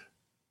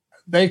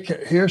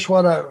 Here's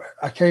what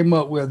I came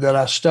up with that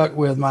I stuck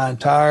with my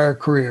entire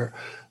career.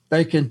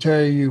 They can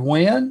tell you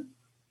when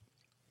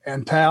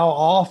and how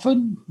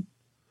often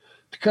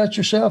to cut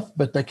yourself,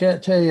 but they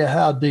can't tell you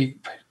how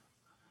deep.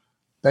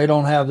 They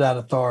don't have that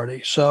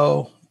authority.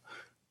 So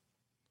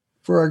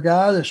for a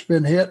guy that's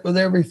been hit with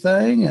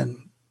everything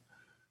and,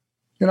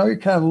 you know, you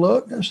kind of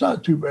look, it's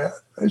not too bad.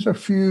 There's a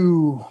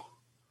few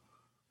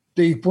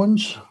deep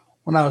ones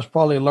when I was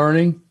probably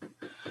learning.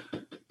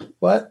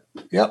 But,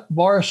 yep,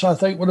 Boris, I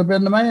think, would have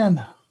been the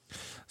man.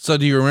 So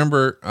do you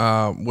remember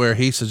where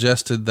he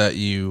suggested that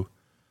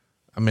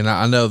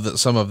I know that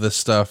some of this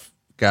stuff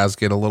guys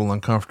get a little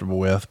uncomfortable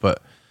with,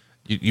 but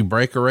you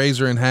break a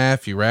razor in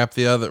half, you wrap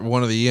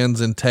one of the ends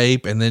in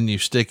tape, and then you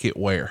stick it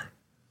where?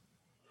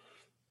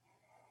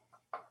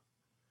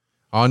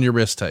 On your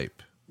wrist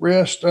tape.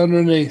 Wrist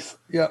underneath.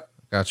 Yep.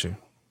 Got you.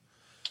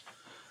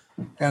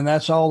 And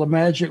that's all the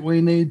magic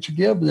we need to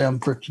give them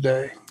for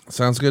today.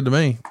 Sounds good to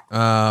me.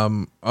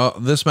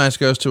 This match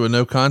goes to a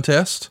no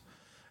contest.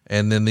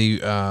 And then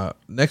the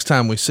next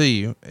time we see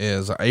you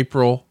is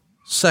April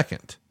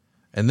 2nd.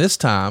 And this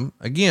time,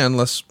 again,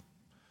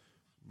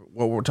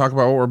 we'll talk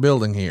about what we're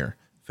building here.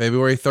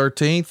 February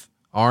 13th,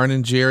 Arn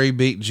and Jerry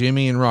beat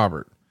Jimmy and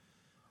Robert.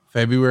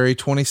 February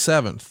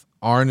 27th,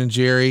 Arn and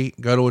Jerry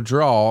go to a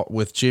draw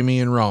with Jimmy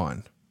and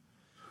Ron.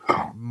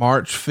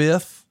 March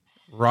 5th,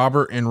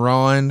 Robert and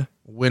Ron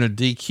win a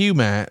DQ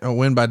match, or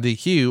win by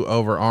DQ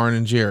over Arn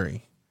and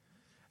Jerry.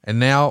 And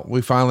now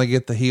we finally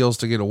get the heels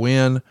to get a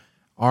win.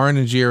 Arn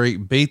and Jerry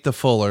beat the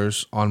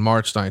Fullers on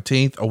March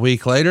 19th. A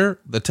week later,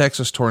 the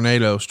Texas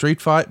Tornado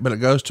street fight, but it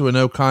goes to a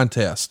no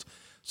contest.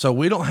 So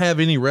we don't have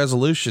any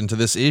resolution to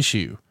this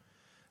issue.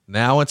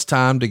 Now it's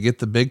time to get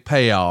the big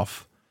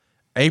payoff.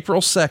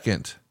 April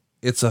 2nd,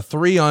 it's a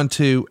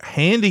 3-on-2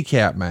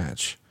 handicap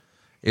match.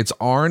 It's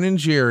Arn and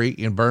Jerry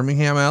in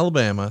Birmingham,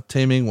 Alabama,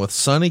 teaming with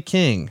Sonny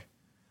King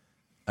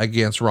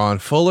against Ron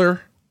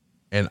Fuller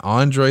and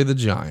Andre the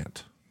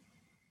Giant.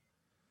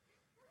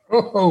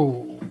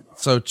 Oh,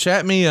 so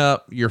chat me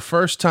up. Your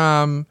first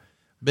time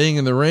being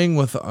in the ring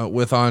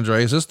with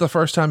Andre. Is this the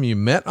first time you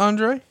met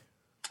Andre?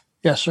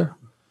 Yes, sir.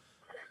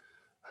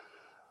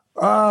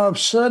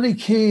 Sonny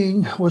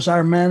King was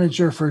our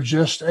manager for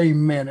just a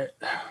minute.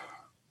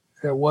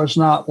 It was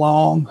not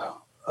long.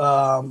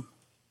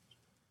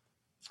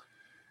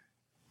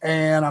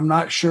 And I'm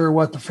not sure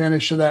what the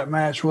finish of that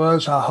match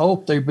was. I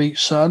hope they beat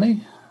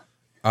Sonny.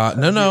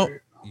 No,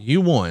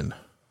 you won.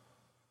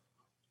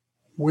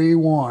 We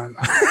won.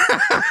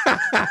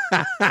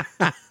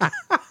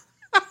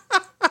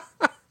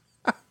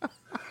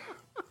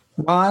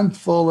 Ron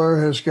Fuller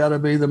has got to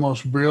be the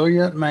most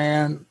brilliant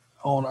man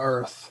on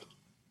earth.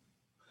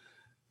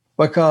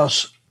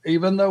 because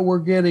even though we're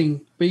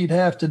getting beat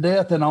half to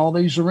death in all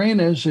these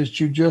arenas that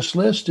you just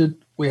listed,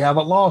 we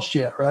haven't lost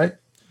yet, right?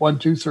 1,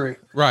 2, 3.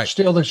 Right.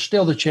 Still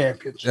the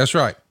champions. That's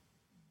right.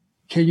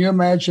 Can you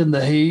imagine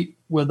the heat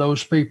with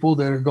those people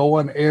that are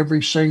going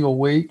every single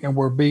week and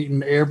we're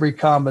beating every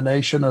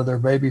combination of their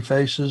baby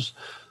faces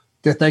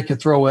that they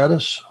could throw at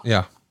us?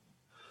 Yeah.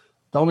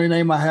 The only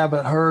name I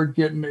haven't heard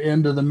getting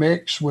into the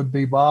mix would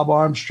be Bob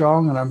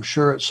Armstrong, and I'm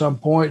sure at some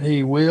point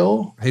he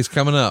will. He's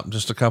coming up in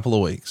just a couple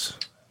of weeks.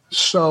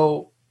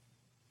 So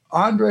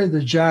Andre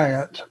the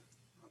Giant,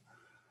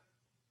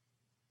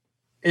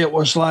 it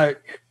was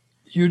like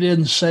you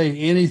didn't say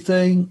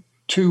anything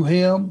to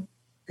him.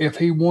 If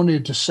he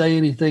wanted to say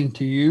anything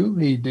to you,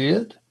 he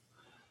did.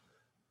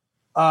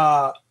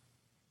 I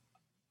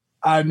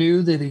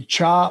knew that he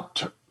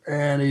chopped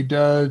and he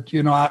did,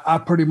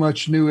 I pretty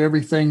much knew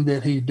everything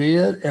that he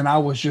did, and I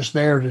was just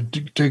there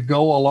to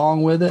go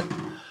along with it.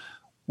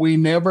 We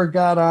never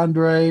got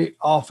Andre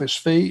off his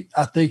feet.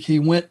 I think he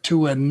went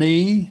to a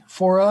knee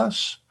for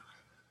us,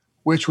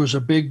 which was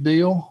a big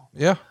deal.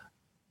 Yeah.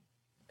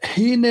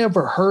 He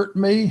never hurt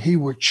me. He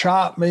would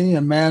chop me,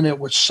 and man, it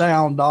would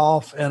sound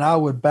off, and I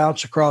would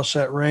bounce across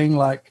that ring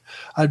like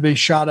I'd been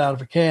shot out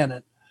of a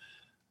cannon.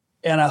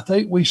 And I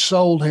think we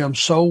sold him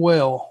so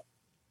well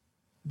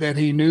that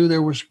he knew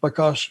there was,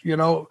 because,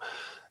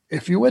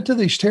 if you went to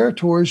these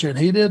territories and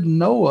he didn't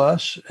know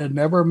us and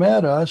never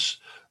met us,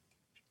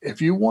 if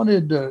you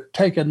wanted to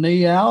take a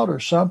knee out or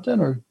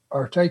something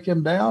or take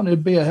him down,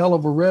 it'd be a hell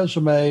of a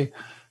resume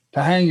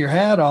to hang your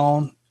hat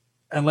on,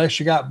 unless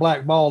you got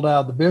blackballed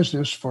out of the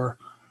business for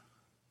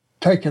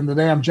taking the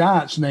damn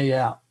Giant's knee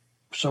out.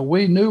 So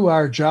we knew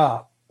our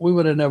job. We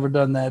would have never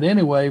done that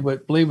anyway,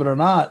 but believe it or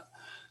not,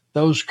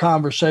 those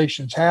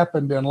conversations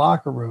happened in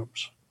locker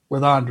rooms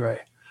with Andre.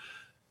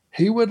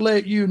 He would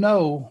let you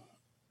know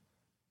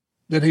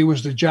that he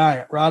was the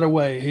Giant right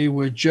away. He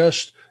would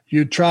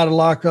you'd try to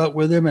lock up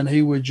with him and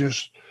he would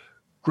just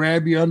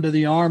grab you under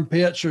the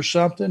armpits or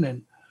something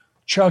and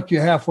chunk you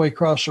halfway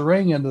across the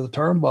ring into the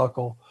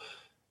turnbuckle.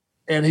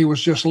 And he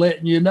was just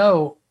letting you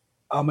know,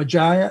 I'm a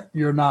Giant,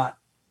 you're not.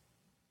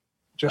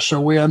 Just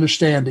so we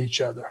understand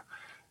each other.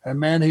 And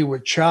man, he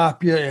would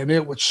chop you and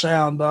it would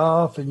sound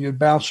off and you'd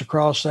bounce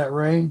across that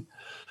ring.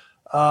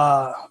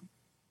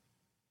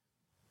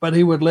 But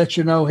he would let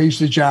you know he's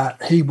the Giant.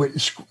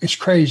 It's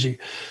crazy.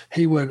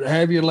 He would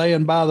have you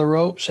laying by the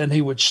ropes and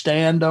he would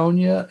stand on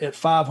you at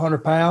 500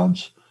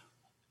 pounds.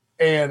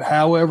 And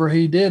however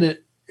he did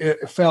it,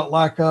 it felt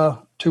like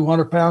a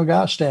 200-pound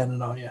guy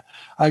standing on you.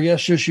 I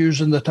guess just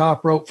using the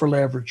top rope for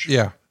leverage.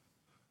 Yeah.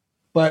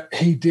 But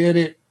he did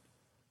it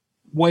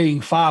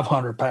weighing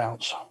 500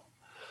 pounds.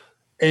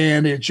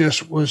 And it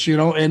just was,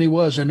 and he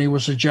was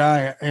a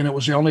Giant. And it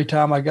was the only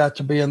time I got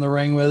to be in the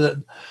ring with it.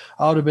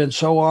 I would have been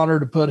so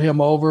honored to put him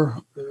over.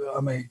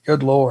 I mean,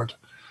 good Lord.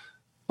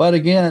 But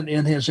again,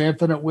 in his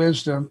infinite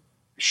wisdom,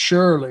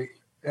 surely,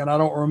 and I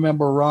don't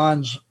remember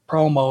Ron's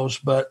promos,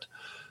 but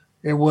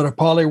it would have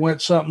probably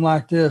went something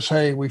like this.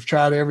 Hey, we've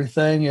tried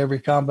everything, every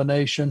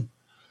combination,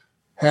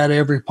 had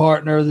every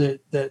partner that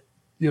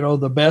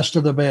the best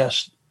of the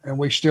best, and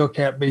we still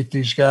can't beat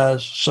these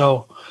guys.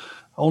 So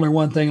only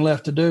one thing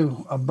left to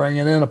do. I'm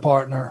bringing in a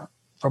partner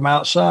from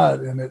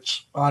outside, and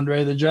it's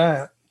Andre the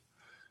Giant.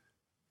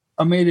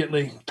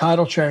 Immediately,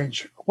 title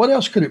change. What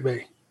else could it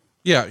be?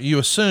 Yeah, you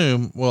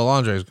assume, well,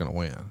 Andre's going to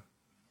win.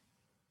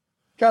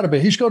 Got to be.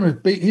 He's going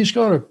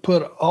to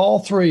put all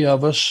three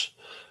of us,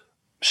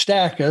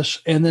 stack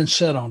us, and then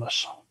sit on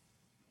us.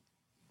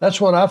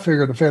 That's what I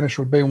figured the finish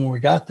would be when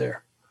we got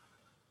there.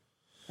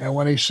 And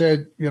when he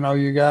said,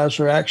 you guys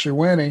are actually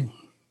winning,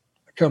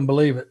 I couldn't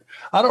believe it.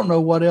 I don't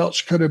know what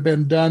else could have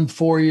been done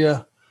for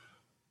you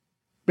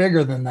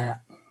bigger than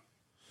that.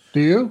 Do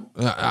you?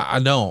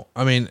 I don't.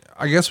 I mean,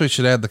 I guess we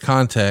should add the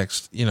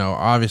context.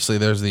 Obviously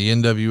there's the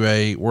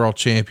NWA world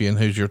champion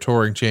who's your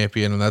touring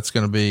champion, and that's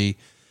going to be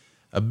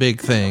a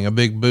big thing, a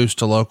big boost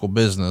to local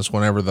business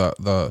whenever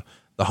the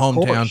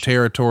hometown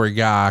territory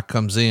guy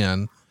comes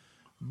in.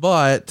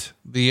 But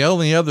the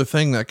only other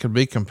thing that could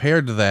be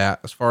compared to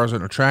that, as far as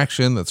an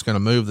attraction that's going to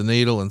move the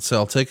needle and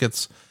sell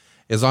tickets,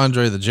 is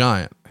Andre the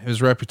Giant.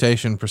 His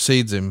reputation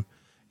precedes him.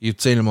 You'd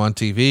seen him on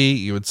TV.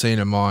 You had seen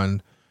him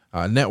on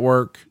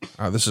network.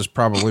 This is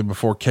probably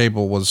before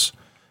cable was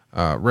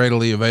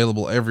readily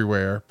available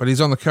everywhere, but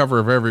he's on the cover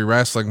of every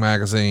wrestling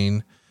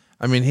magazine.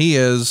 I mean, he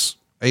is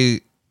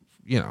it's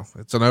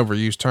an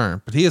overused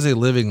term, but he is a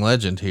living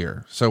legend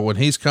here. So when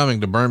he's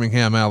coming to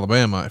Birmingham,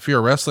 Alabama, if you're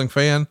a wrestling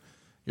fan,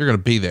 you're going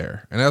to be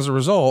there. And as a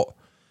result,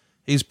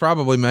 he's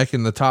probably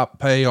making the top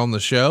pay on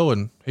the show,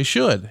 and he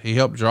should. He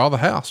helped draw the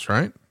house,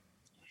 right?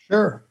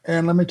 Sure.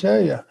 And let me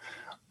tell you,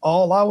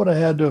 all I would have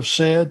had to have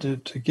said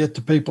to get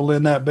the people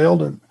in that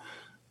building,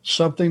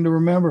 something to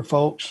remember,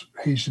 folks,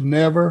 he's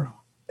never,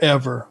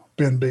 ever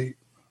been beat.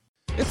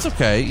 It's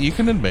okay. You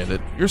can admit it.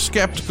 You're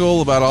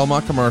skeptical about all my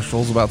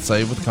commercials about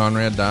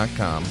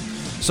SaveWithConrad.com.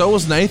 So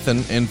was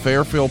Nathan in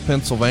Fairfield,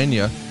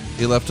 Pennsylvania.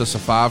 He left us a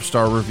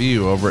 5-star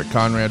review over at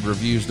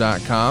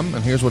ConradReviews.com,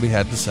 and here's what he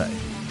had to say.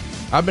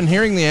 I've been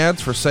hearing the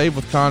ads for Save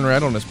with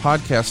Conrad on his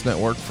podcast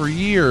network for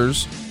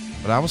years,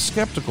 but I was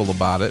skeptical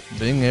about it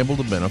being able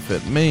to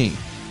benefit me.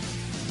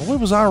 Boy,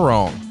 was I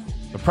wrong.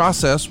 The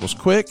process was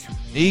quick,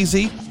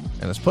 easy,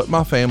 and has put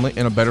my family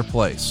in a better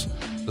place.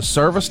 The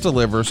service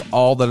delivers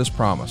all that is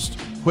promised.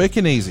 Quick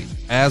and easy,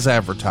 as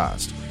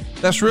advertised.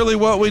 That's really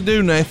what we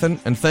do, Nathan,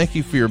 and thank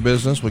you for your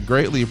business. We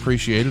greatly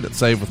appreciate it at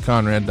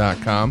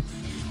SaveWithConrad.com.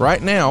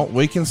 Right now,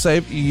 we can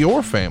save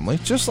your family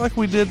just like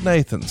we did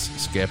Nathan's.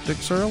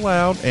 Skeptics are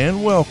allowed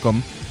and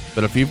welcome,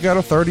 but if you've got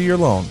a 30-year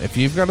loan, if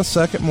you've got a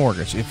second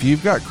mortgage, if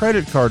you've got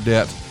credit card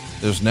debt,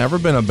 there's never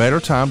been a better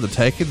time to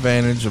take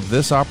advantage of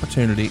this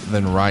opportunity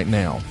than right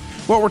now.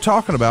 What we're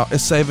talking about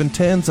is saving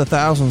tens of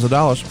thousands of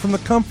dollars from the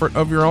comfort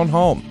of your own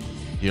home.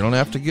 You don't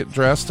have to get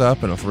dressed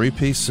up in a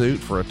 3-piece suit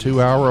for a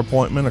 2-hour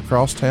appointment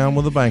across town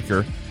with a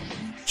banker.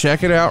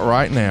 Check it out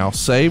right now,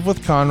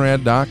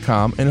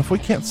 SaveWithConrad.com, and if we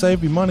can't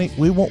save you money,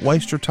 we won't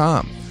waste your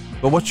time.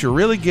 But what you're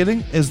really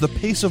getting is the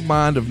peace of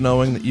mind of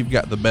knowing that you've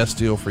got the best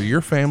deal for your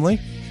family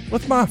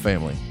with my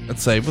family at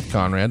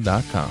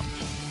SaveWithConrad.com.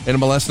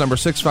 NMLS number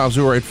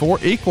 65084,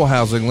 equal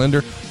housing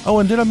lender. Oh,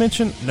 and did I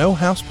mention no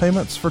house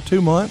payments for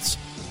 2 months?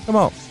 Come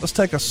on, let's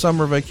take a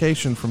summer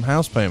vacation from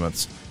house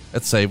payments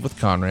at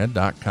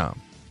SaveWithConrad.com.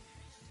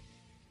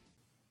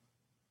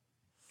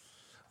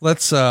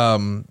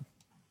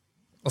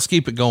 Let's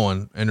keep it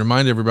going and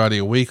remind everybody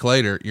a week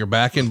later, you're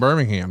back in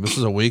Birmingham. This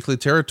is a weekly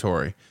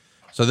territory.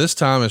 So this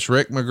time it's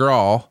Rick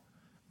McGraw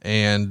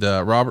and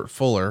Robert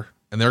Fuller,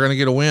 and they're going to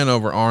get a win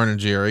over Arn and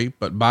Jerry,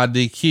 but by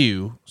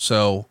DQ.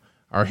 So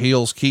our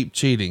heels keep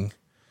cheating.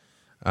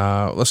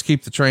 Let's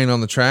keep the train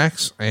on the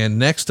tracks. And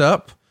next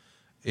up,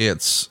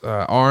 it's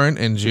Arn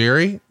and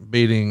Jerry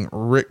beating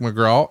Rick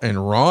McGraw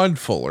and Ron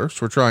Fuller.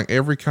 So we're trying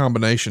every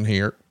combination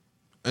here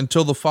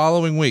until the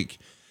following week.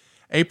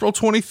 April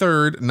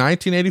 23rd,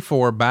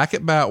 1984, back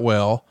at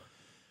Boutwell,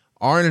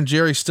 Arn and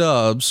Jerry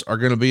Stubbs are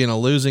going to be in a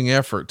losing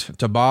effort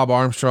to Bob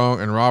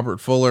Armstrong and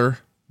Robert Fuller,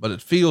 but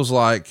it feels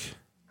like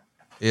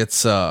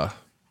it's going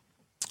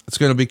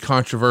to be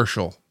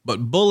controversial.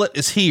 But Bullet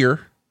is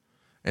here,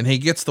 and he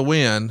gets the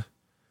win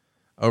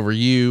over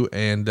you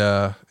and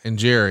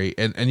Jerry.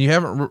 And you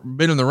haven't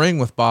been in the ring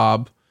with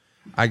Bob,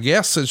 I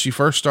guess, since you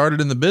first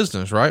started in the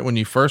business, right? When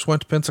you first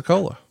went to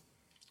Pensacola.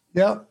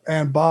 Yep.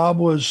 And Bob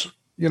was,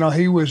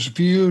 he was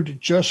viewed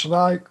just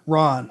like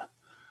Ron.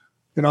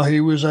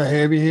 He was a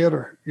heavy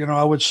hitter.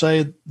 I would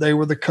say they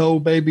were the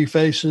co-baby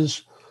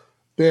faces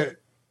that,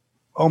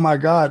 oh my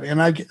God.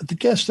 And I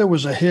guess there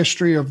was a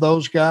history of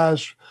those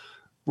guys,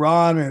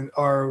 Ron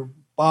or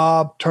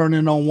Bob,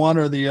 turning on one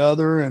or the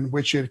other, and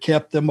which had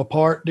kept them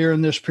apart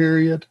during this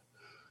period.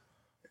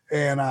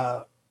 And,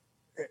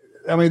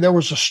 there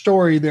was a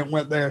story that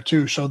went there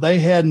too. So they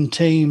hadn't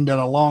teamed in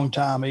a long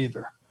time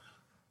either.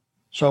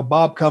 So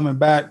Bob coming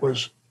back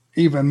was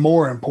even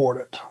more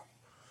important.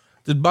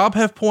 Did Bob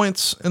have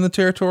points in the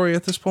territory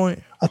at this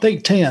point? I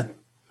think 10.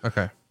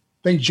 Okay. I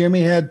think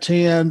Jimmy had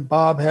 10.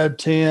 Bob had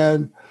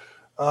 10.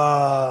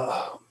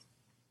 I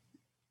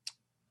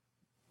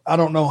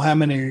don't know how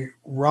many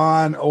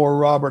Ron or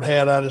Robert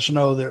had. I just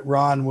know that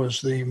Ron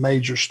was the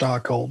major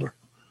stockholder,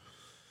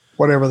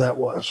 whatever that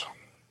was.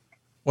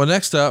 Well,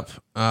 next up,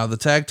 the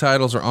tag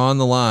titles are on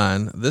the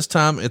line. This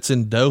time it's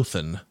in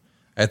Dothan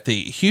at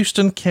the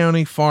Houston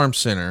County Farm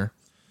Center.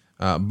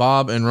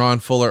 Bob and Ron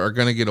Fuller are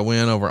going to get a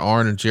win over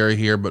Arn and Jerry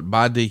here, but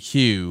by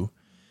DQ.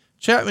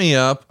 Chat me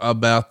up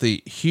about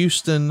the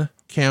Houston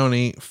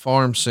County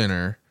Farm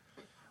Center.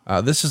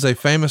 This is a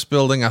famous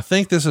building. I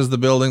think this is the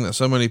building that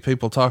so many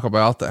people talk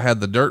about that had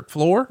the dirt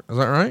floor. Is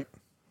that right?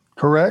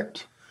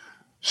 Correct.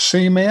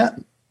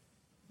 Cement,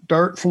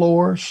 dirt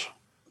floors,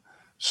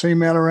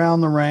 cement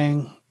around the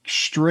ring,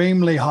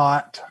 extremely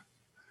hot,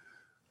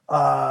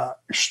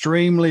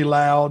 extremely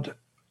loud,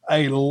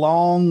 a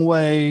long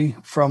way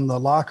from the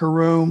locker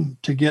room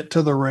to get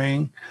to the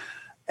ring,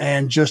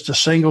 and just a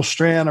single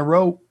strand of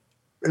rope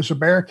is a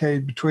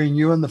barricade between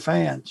you and the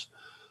fans.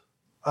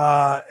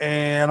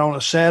 And on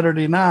a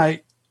Saturday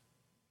night,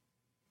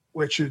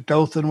 which at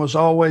Dothan was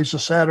always a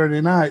Saturday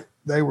night,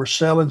 they were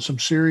selling some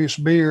serious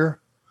beer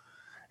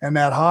in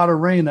that hot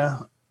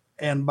arena.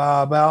 And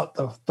by about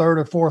the third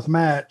or fourth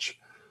match,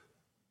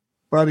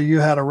 buddy, you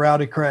had a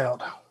rowdy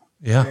crowd.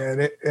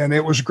 Yeah. And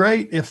it was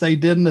great if they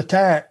didn't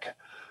attack.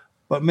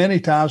 But many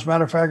times,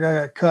 matter of fact,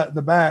 I got cut in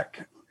the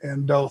back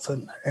in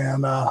Dothan,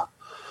 and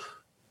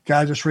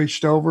guy just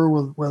reached over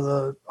with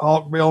a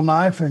Hulk Bill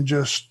knife and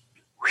just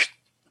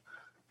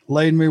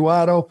laid me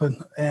wide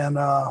open. And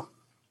of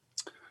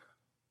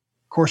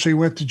course, he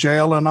went to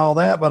jail and all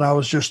that. But I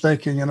was just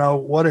thinking,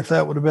 what if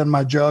that would have been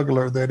my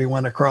jugular that he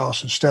went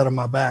across instead of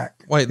my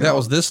back? Wait, that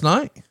was this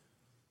night?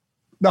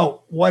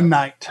 No, one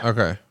night.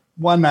 Okay.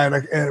 One night,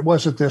 and it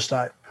wasn't this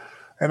night.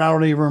 And I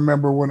don't even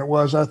remember when it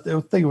was. I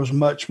think it was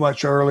much,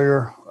 much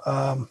earlier.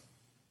 But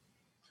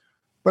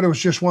it was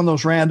just one of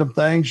those random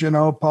things,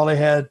 probably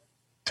had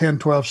 10,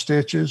 12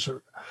 stitches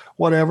or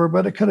whatever,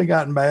 but it could have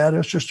gotten bad. It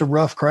was just a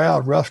rough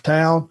crowd, rough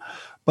town,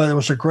 but it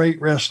was a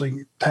great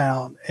wrestling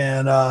town.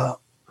 And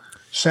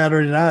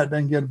Saturday night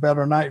doesn't get a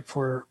better night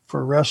for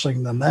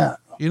wrestling than that.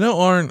 You know,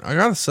 Arn, I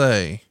gotta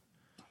say,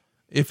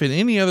 if in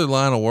any other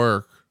line of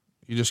work,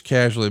 you just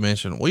casually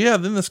mention, well, yeah,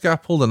 then this guy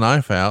pulled a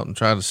knife out and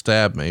tried to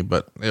stab me,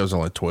 but it was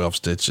only 12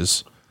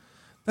 stitches.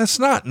 That's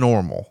not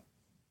normal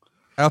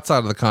outside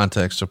of the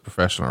context of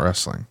professional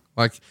wrestling.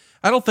 Like,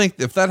 I don't think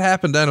if that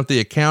happened down at the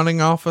accounting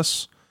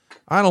office,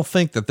 I don't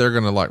think that they're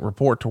going to like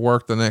report to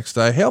work the next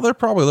day. Hell, they're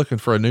probably looking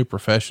for a new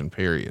profession,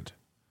 period.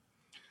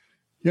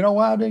 You know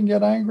why I didn't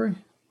get angry?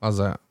 How's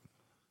that?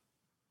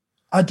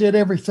 I did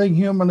everything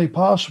humanly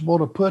possible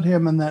to put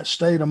him in that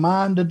state of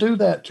mind to do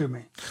that to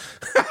me.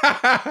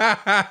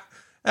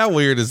 How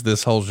weird is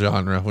this whole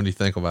genre when you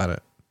think about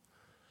it?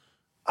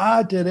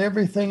 I did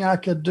everything I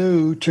could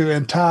do to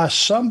entice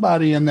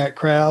somebody in that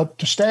crowd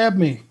to stab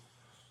me.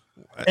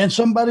 And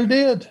somebody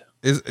did.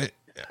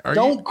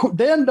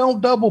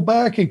 Don't double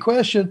back and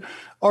question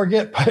or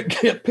get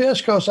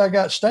pissed because I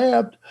got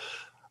stabbed.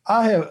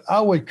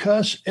 I would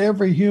cuss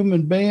every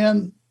human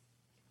being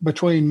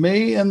between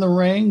me and the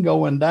ring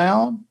going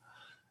down,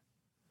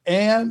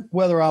 and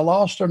whether I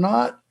lost or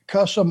not,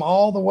 cuss them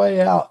all the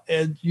way out.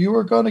 And you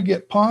were going to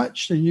get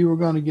punched, and you were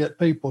going to get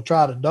people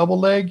try to double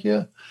leg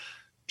you,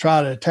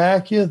 try to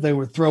attack you. They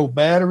would throw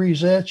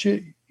batteries at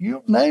you,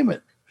 you name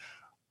it.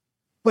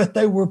 But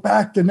they were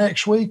back the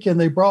next week, and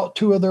they brought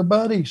 2 of their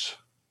buddies.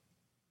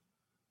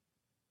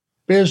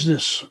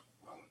 Business.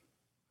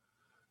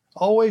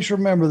 Always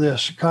remember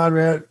this,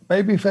 Conrad.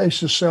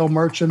 Babyfaces sell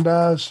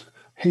merchandise.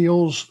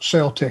 Heels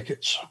sell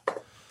tickets.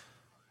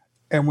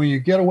 And when you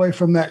get away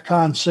from that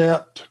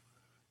concept,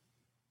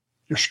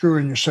 you're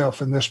screwing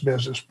yourself in this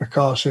business,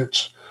 because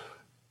it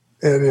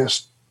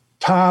is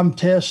time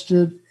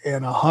tested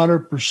and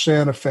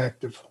 100%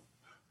 effective.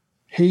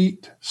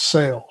 Heat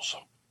sells.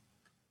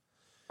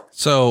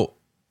 So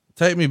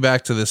take me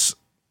back to this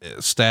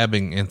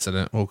stabbing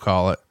incident, we'll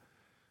call it.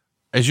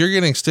 As you're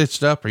getting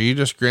stitched up, are you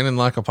just grinning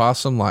like a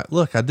possum? Like,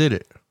 look, I did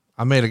it.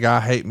 I made a guy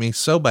hate me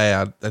so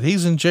bad that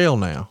he's in jail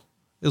now.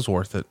 It was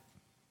worth it.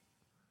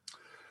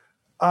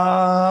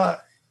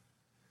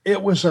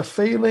 It was a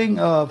feeling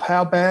of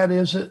how bad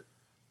is it?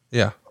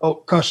 Yeah. Oh,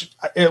 because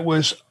it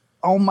was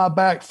on my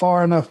back,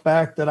 far enough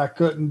back that I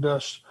couldn't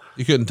just.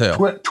 You couldn't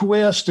tell.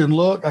 Twist and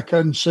look. I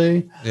couldn't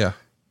see. Yeah.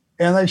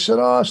 And they said,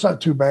 "Oh, it's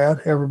not too bad,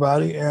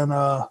 everybody." And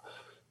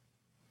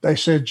they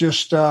said,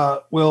 "Just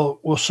we'll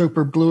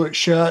super glue it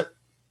shut.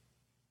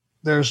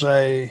 There's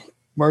a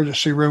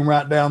emergency room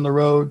right down the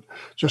road.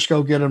 Just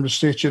go get them to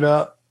stitch it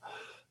up."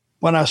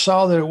 When I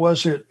saw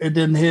that it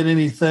didn't hit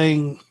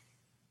anything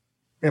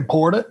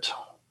important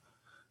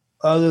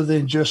other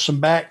than just some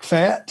back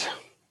fat.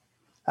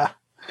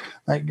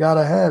 Thank God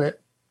I had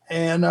it.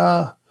 And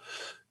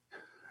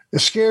it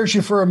scares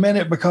you for a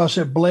minute because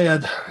it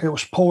bled. It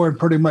was pouring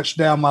pretty much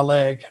down my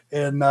leg.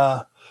 And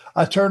I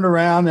turned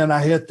around and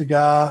I hit the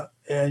guy,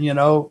 and,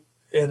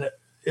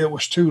 it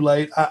was too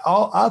late.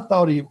 I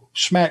thought he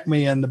smacked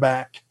me in the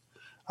back.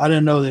 I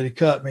didn't know that he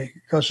cut me,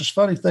 because it's a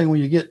funny thing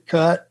when you get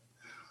cut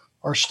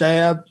or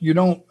stabbed,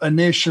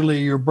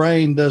 your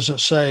brain doesn't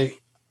say,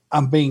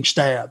 "I'm being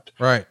stabbed."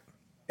 Right.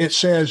 It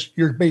says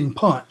you're being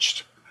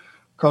punched,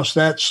 because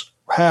that's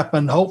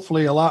happened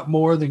hopefully a lot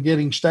more than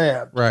getting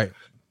stabbed. Right.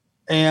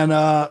 And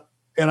I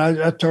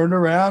turned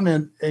around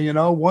and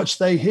once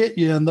they hit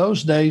you in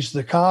those days,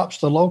 the cops,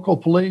 the local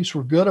police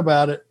were good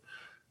about it.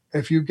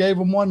 If you gave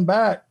them one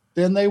back,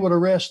 then they would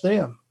arrest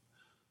them.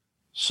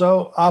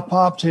 So I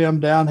popped him,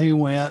 down he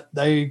went.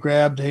 They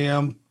grabbed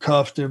him,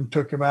 cuffed him,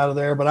 took him out of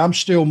there, but I'm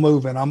still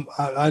moving.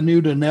 I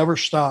knew to never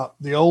stop.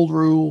 The old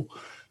rule,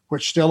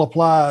 which still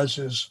applies,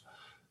 is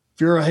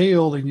if you're a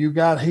heel and you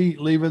got heat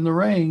leaving the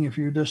ring, if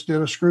you just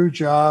did a screw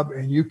job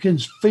and you can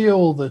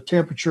feel the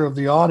temperature of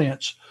the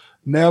audience,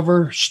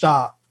 never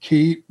stop.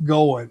 Keep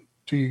going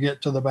till you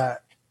get to the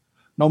back,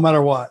 no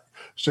matter what.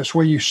 It's just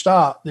when you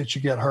stop that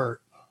you get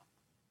hurt.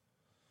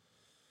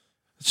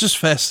 It's just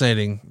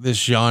fascinating,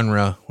 this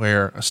genre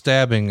where a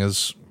stabbing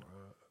is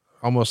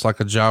almost like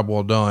a job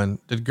well done.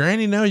 Did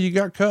Granny know you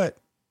got cut?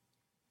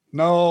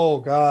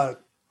 No, God,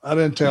 I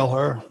didn't tell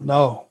her.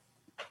 No,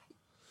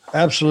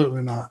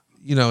 absolutely not.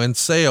 In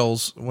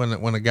sales,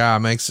 when a guy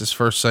makes his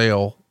first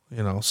sale,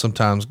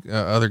 sometimes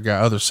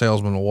other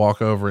salesmen will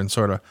walk over and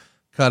sort of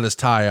cut his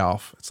tie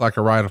off. It's like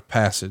a rite of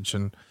passage.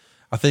 And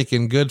I think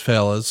in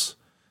Goodfellas,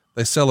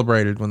 they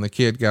celebrated when the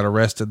kid got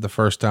arrested the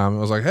first time. It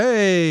was like,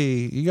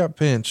 "Hey, you got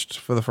pinched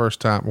for the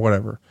first time,"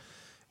 whatever.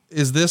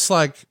 Is this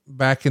like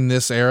back in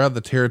this era,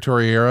 the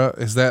territory era?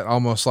 Is that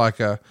almost like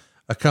a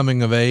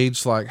coming of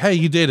age? Like, "Hey,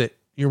 you did it.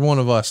 You're one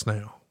of us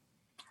now."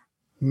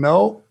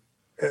 No,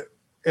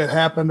 it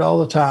happened all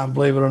the time.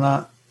 Believe it or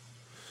not,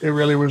 it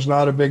really was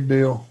not a big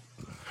deal.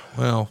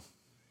 Well,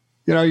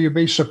 you'd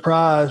be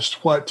surprised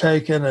what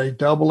taking a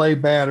AA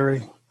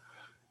battery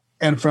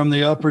and from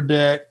the upper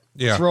deck,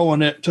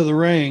 throwing it to the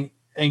ring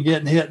and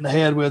getting hit in the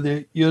head with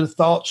it. You'd have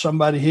thought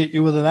somebody hit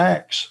you with an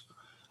axe.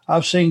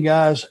 I've seen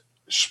guys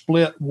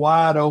split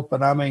wide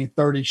open.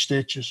 30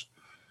 stitches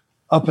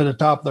up at the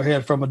top of their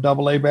head from a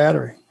AA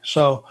battery.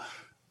 So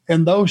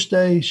in those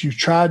days, you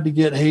tried to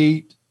get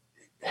heat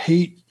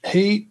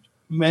heat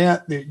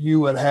meant that you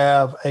would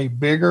have a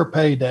bigger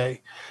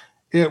payday.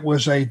 It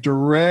was a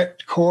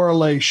direct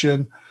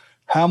correlation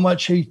how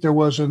much heat there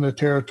was in the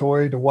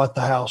territory to what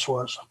the house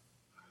was.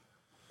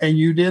 And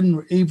you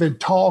didn't even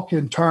talk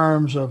in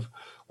terms of,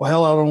 well,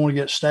 hell, I don't want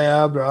to get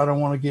stabbed, or I don't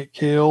want to get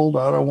killed,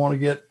 or I don't want to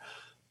get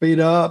beat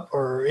up,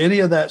 or any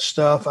of that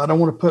stuff. I don't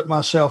want to put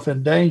myself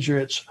in danger.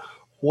 It's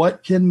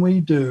what can we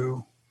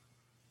do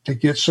to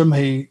get some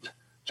heat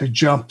to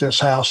jump this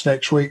house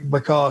next week?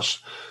 Because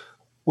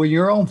when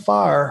you're on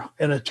fire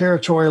in a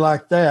territory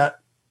like that,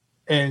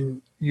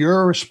 and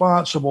you're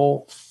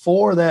responsible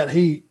for that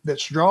heat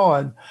that's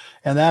drawing,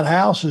 and that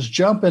house is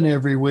jumping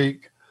every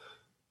week,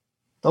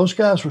 those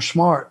guys were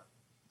smart.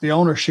 The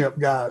ownership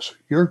guys,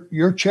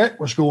 your check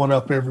was going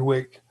up every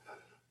week.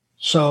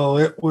 So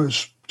it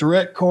was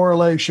direct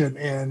correlation.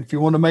 And if you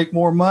want to make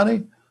more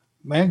money,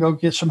 man, go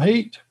get some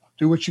heat.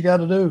 Do what you got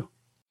to do.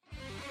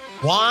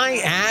 Why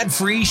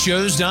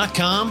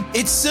adfreeshows.com?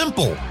 It's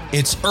simple.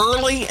 It's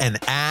early and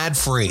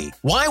ad-free.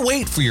 Why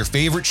wait for your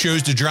favorite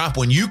shows to drop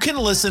when you can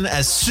listen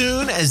as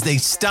soon as they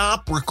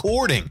stop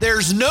recording?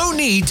 There's no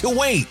need to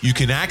wait. You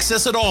can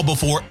access it all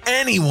before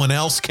anyone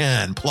else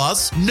can.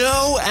 Plus,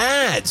 no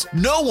ads.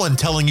 No one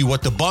telling you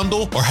what to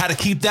bundle or how to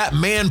keep that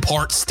man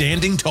part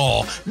standing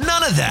tall.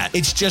 None of that.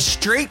 It's just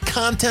straight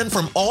content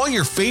from all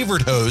your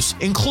favorite hosts,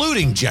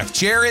 including Jeff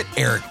Jarrett,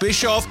 Eric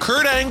Bischoff,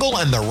 Kurt Angle,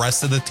 and the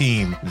rest of the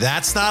team.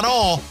 That's not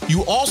all.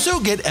 You also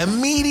get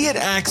immediate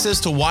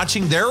access to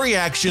watching their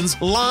reactions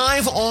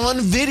live on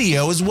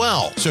video as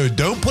well. So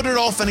don't put it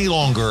off any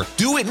longer.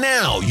 Do it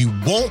now. You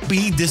won't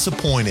be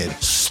disappointed.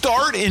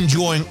 Start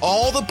enjoying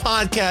all the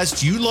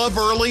podcasts you love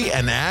early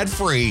and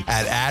ad-free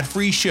at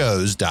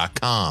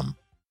adfreeshows.com.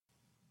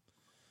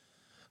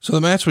 So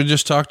the match we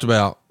just talked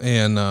about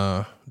in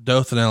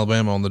Dothan,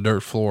 Alabama on the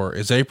dirt floor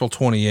is April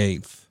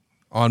 28th.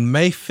 On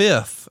May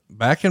 5th,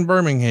 back in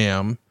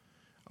Birmingham,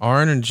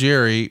 Arn and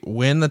Jerry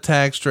win the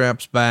tag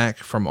straps back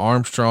from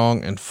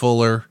Armstrong and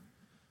Fuller.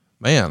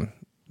 Man,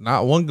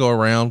 not one go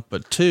around,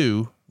 but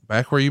two,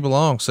 back where you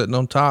belong, sitting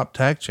on top,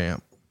 tag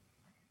champ.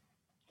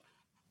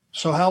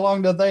 So how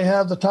long did they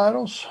have the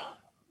titles?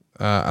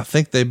 I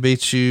think they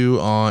beat you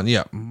on,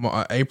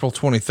 April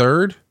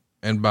 23rd.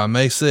 And by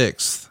May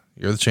 6th,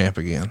 you're the champ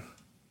again.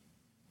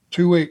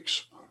 2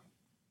 weeks,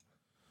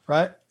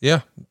 right?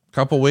 Yeah.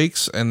 Couple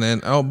weeks. And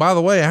then, oh, by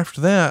the way,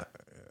 after that,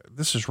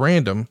 this is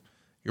random.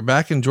 You're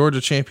back in Georgia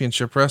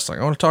Championship Wrestling.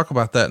 I want to talk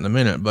about that in a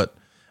minute, but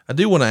I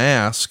do want to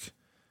ask,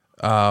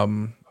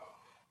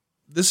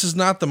 this is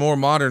not the more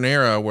modern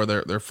era where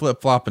they're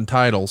flip-flopping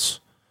titles,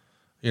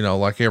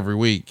 like every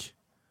week,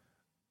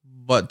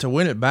 but to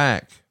win it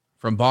back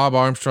from Bob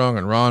Armstrong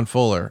and Ron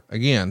Fuller,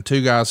 again,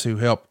 two guys who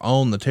helped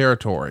own the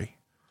territory.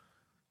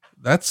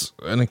 That's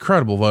an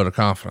incredible vote of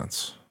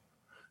confidence.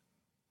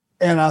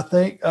 And I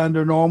think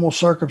under normal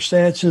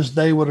circumstances,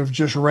 they would have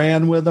just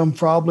ran with them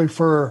probably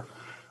for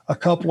a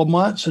couple of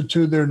months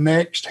until their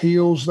next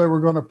heels they were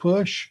going to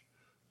push.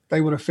 They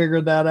would have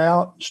figured that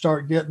out,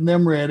 start getting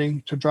them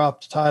ready to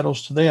drop the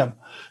titles to them.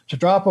 To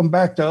drop them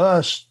back to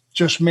us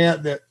just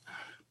meant that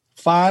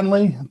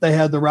finally they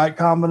had the right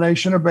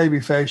combination of baby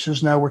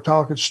faces. Now we're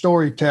talking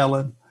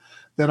storytelling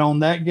that on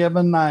that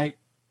given night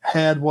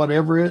had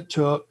whatever it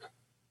took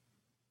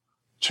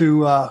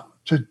to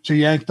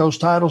yank those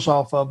titles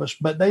off of us,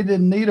 but they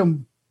didn't need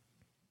them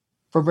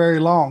for very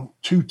long.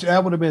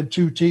 That would have been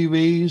 2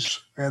 TVs,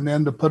 and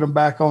then to put them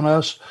back on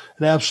us,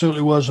 it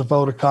absolutely was a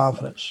vote of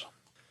confidence.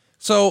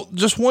 So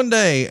just one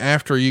day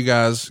after you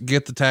guys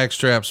get the tag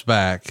straps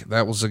back,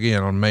 that was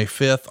again on May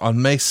 5th.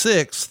 On May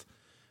 6th,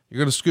 you're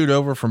going to scoot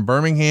over from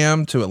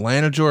Birmingham to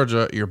Atlanta,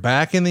 Georgia. You're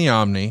back in the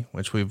Omni,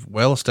 which we've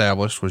well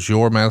established was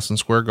your Madison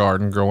Square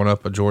Garden growing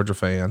up a Georgia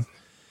fan.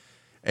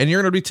 And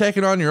you're going to be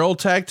taking on your old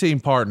tag team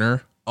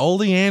partner,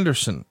 Ole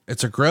Anderson.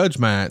 It's a grudge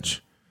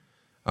match.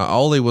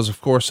 Ole was,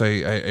 of course,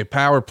 a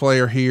power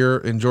player here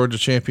in Georgia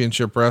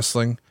Championship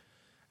Wrestling.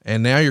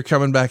 And now you're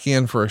coming back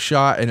in for a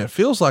shot, and it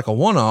feels like a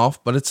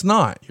one-off, but it's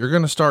not. You're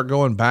going to start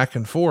going back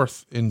and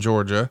forth in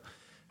Georgia.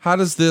 How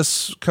does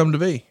this come to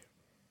be?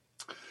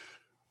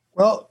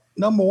 Well,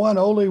 number one,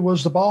 Ole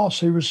was the boss.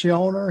 He was the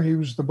owner. He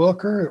was the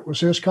booker. It was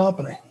his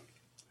company.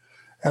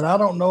 And I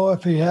don't know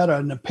if he had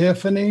an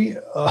epiphany,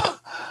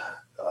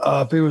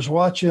 if he was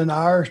watching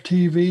our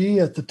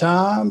TV at the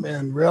time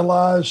and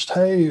realized,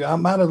 hey, I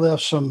might have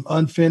left some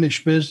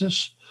unfinished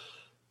business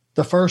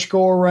the first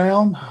go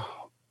around.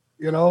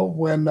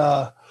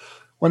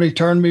 When he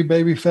turned me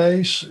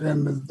babyface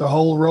and the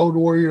whole Road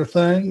Warrior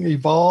thing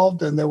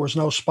evolved and there was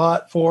no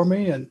spot for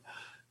me and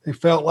he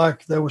felt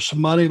like there was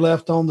some money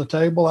left on the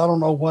table. I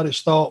don't know what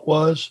his thought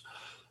was,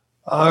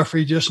 if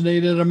he just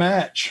needed a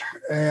match.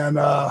 And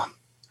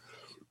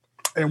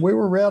we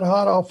were red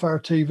hot off our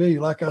TV.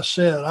 Like I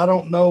said, I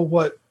don't know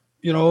what,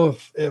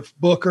 if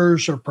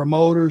bookers or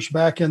promoters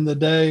back in the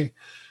day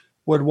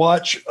would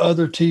watch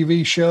other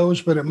TV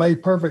shows, but it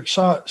made perfect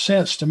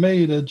sense to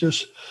me to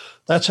just,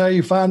 that's how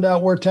you find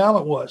out where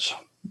talent was.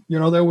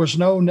 There was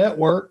no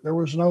network. There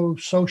was no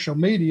social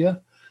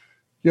media.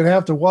 you'd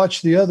have to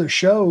watch the other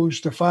shows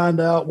to find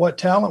out what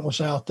talent was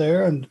out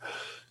there. And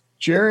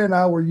Jerry and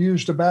I were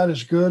used about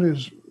as good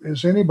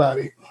as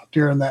anybody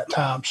during that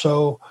time.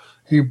 So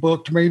he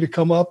booked me to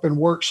come up and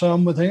work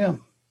some with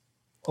him,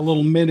 a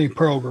little mini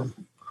program,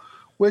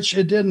 which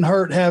it didn't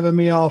hurt having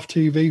me off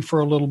TV for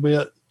a little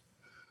bit,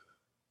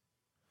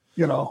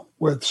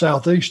 with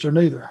Southeastern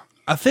either.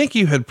 I think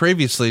you had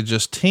previously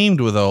just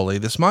teamed with Ole.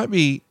 Is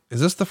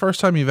this the first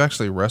time you've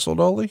actually wrestled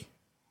Ole?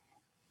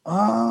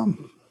 I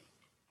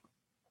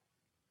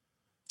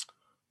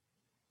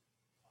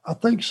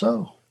think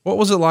so. What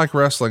was it like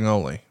wrestling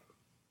Ole?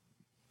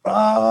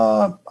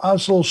 I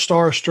was a little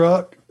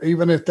starstruck,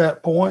 even at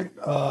that point.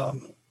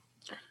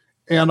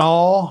 In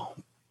awe,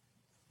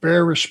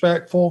 very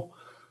respectful.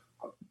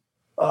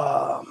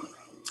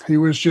 He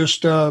was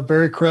just a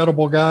very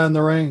credible guy in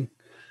the ring.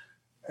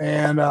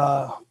 And,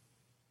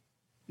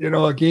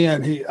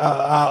 again,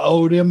 I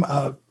owed him.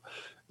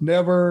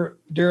 Never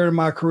during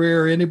my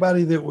career,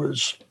 anybody that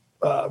was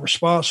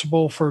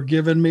responsible for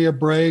giving me a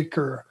break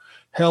or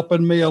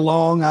helping me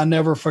along, I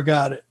never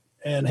forgot it.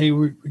 And he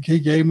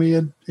gave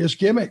me his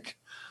gimmick.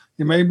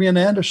 He made me an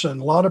Anderson.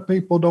 A lot of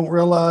people don't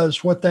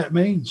realize what that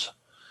means.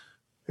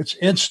 It's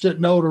instant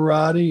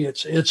notoriety.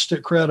 It's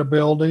instant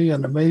credibility.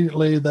 And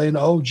immediately they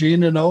know,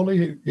 Gene and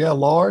Ole, yeah,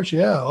 Lars,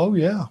 yeah, oh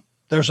yeah.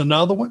 There's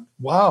another one.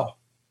 Wow.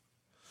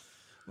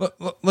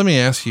 Let me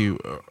ask you,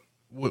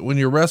 when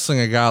you're wrestling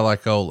a guy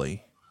like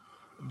Ole,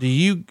 do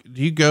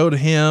you go to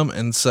him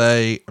and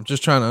say, I'm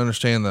just trying to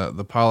understand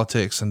the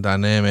politics and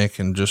dynamic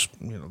and just,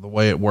 the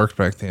way it worked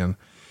back then.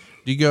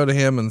 Do you go to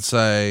him and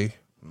say,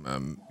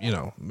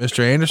 Mr.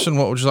 Anderson,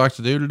 what would you like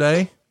to do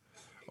today?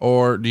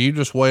 Or do you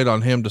just wait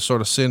on him to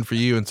sort of send for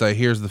you and say,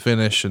 here's the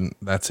finish and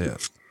that's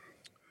it?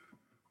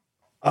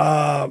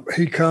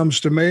 He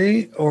comes to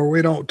me, or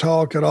we don't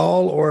talk at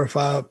all. Or if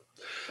I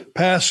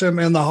pass him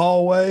in the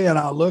hallway and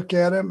I look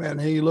at him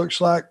and he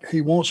looks like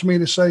he wants me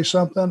to say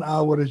something,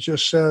 I would have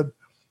just said,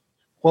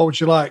 what would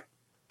you like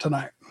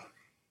tonight?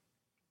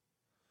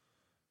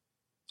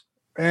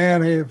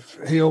 And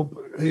he'll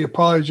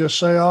probably just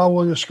say, oh,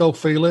 we'll just go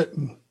feel it.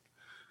 And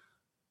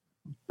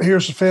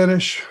here's the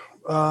finish.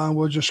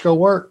 We'll just go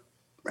work.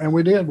 And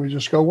we did. We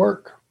just go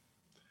work.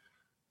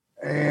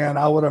 And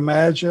I would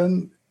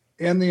imagine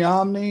in the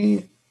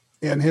Omni,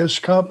 in his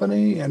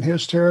company, in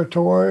his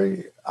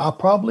territory, I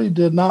probably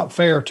did not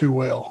fare too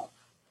well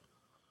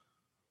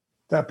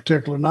that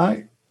particular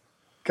night.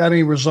 Got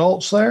any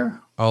results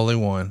there? Only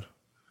one.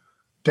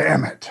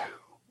 Damn it.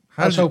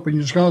 I was hoping you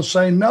was going to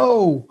say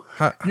no.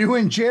 You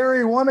and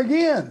Jerry won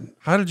again.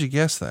 How did you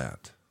guess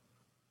that?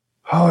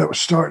 Oh, it was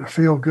starting to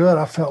feel good.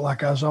 I felt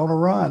like I was on a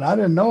run. I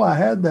didn't know I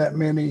had that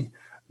many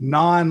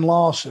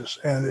non-losses.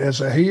 And as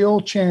a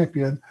heel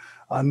champion,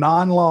 a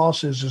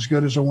non-loss is as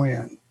good as a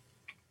win.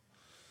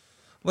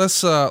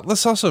 Let's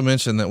also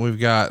mention that we've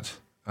got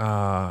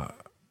an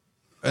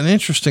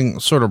interesting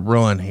sort of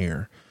run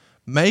here.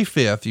 May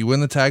 5th, you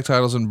win the tag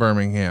titles in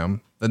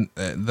Birmingham.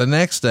 The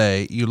next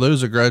day, you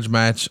lose a grudge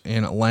match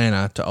in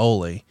Atlanta to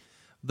Ole.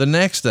 The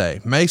next day,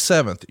 May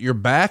 7th, you're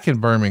back in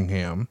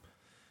Birmingham,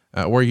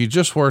 where you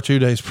just were 2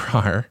 days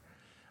prior.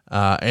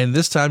 And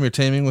this time you're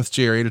teaming with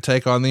Jerry to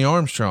take on the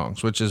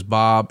Armstrongs, which is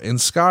Bob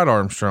and Scott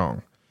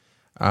Armstrong.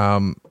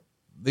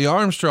 The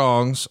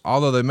Armstrongs,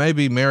 although they may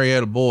be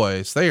Marietta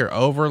boys, they are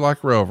over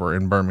like Rover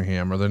in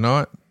Birmingham, are they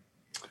not?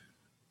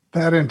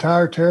 That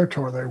entire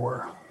territory they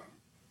were.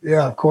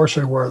 Yeah, of course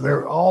they were.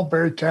 They're all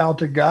very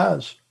talented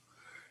guys.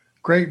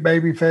 Great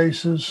baby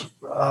faces.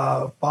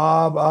 Bob,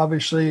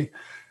 obviously,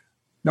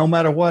 no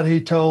matter what he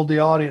told the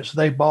audience,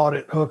 they bought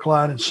it hook,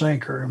 line, and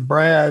sinker. And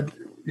Brad,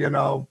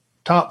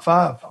 top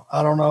 5.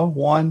 I don't know,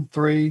 1,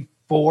 3,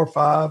 4,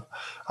 5.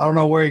 I don't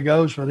know where he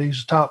goes, but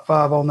he's top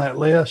 5 on that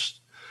list.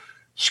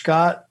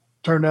 Scott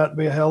turned out to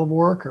be a hell of a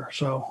worker.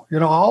 So,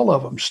 all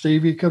of them.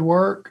 Stevie could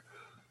work.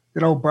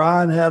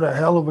 Brian had a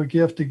hell of a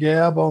gift of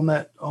gab on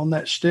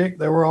that stick.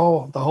 They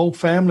were the whole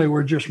family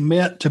were just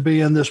meant to be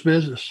in this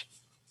business.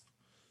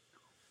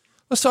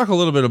 Let's talk a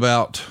little bit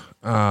about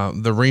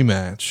the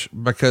rematch,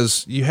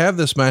 because you have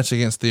this match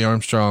against the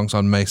Armstrongs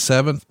on May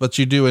 7th, but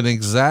you do the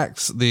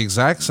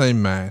exact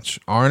same match,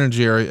 Arn and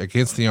Jerry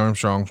against the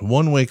Armstrongs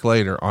 1 week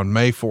later on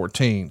May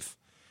 14th.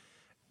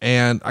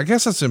 And I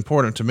guess it's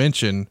important to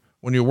mention,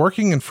 when you're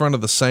working in front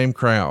of the same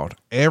crowd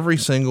every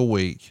single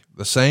week,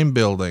 the same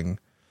building,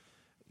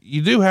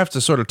 you do have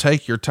to sort of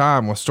take your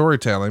time with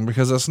storytelling,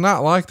 because it's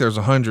not like there's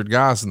 100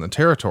 guys in the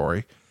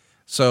territory.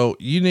 So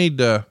you need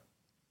to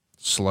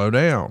slow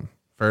down.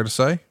 Fair to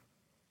say?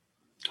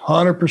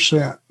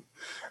 100%.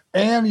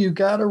 And you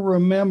got to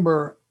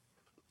remember,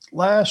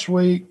 last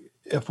week,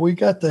 if we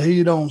got the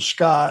heat on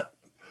Scott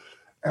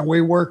and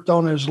we worked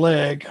on his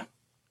leg,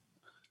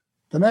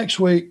 the next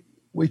week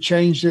we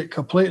changed it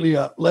completely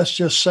up. Let's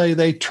just say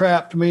they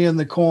trapped me in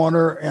the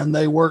corner and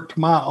they worked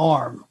my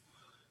arm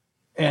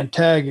and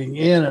tagging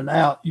in and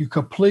out. You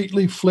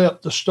completely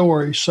flipped the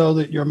story so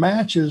that your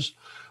matches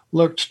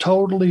looked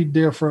totally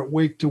different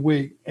week to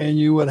week. And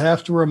you would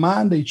have to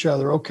remind each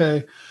other,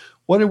 okay,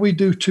 what did we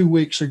do 2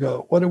 weeks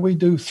ago? What did we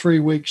do 3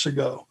 weeks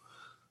ago?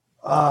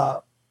 I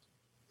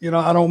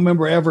don't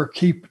remember ever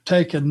keep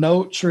taking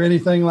notes or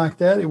anything like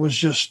that. It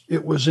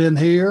was in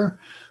here,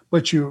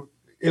 but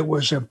it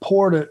was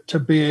important to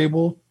be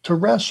able to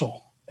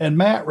wrestle and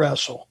mat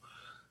wrestle,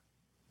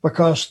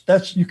 because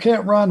you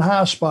can't run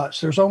high spots.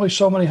 There's only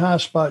so many high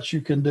spots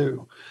you can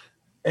do.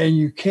 And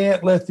you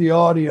can't let the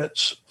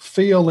audience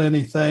feel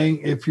anything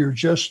if you're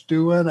just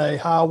doing a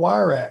high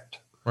wire act.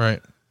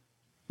 Right.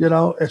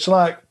 It's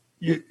like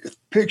you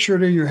picture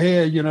it in your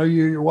head,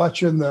 you're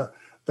watching the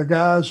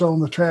guys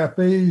on the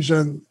trapeze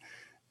and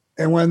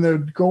when they're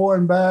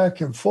going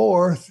back and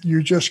forth,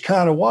 you're just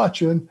kind of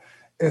watching.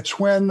 It's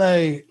when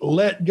they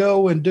let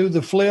go and do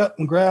the flip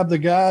and grab the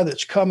guy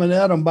that's coming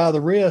at them by the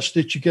wrist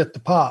that you get the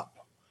pop.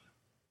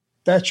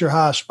 That's your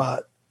high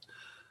spot.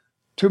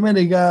 Too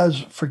many guys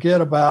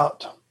forget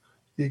about,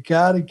 you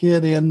got to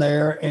get in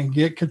there and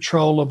get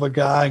control of a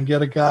guy and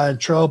get a guy in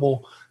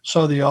trouble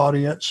so the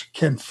audience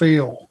can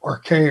feel or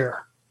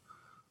care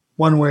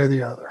one way or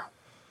the other.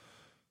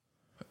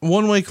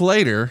 1 week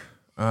later,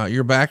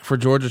 you're back for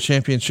Georgia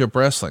Championship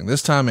Wrestling,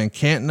 this time in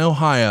Canton,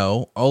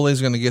 Ohio.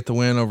 Ole's going to get the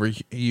win over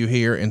you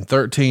here in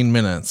 13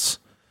 minutes.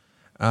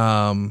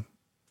 Canton,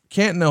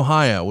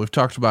 Ohio, we've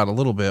talked about a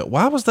little bit.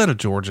 Why was that a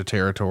Georgia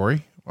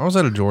territory? Why was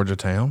that a Georgia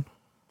town?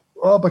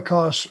 Well,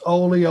 because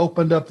Ole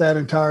opened up that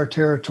entire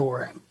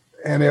territory,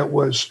 and it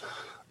was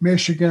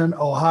Michigan,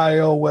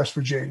 Ohio, West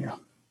Virginia.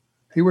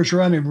 He was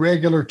running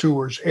regular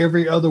tours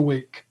every other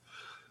week.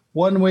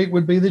 1 week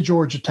would be the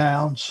Georgia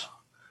towns.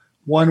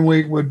 1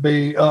 week would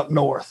be up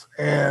north.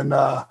 And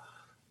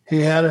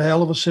he had a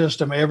hell of a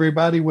system.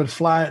 Everybody would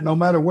fly it, no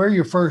matter where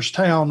your first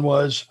town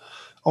was.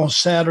 On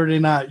Saturday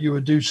night, you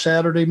would do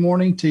Saturday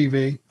morning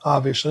TV,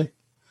 obviously,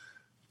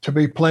 to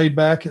be played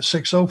back at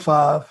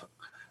 6:05.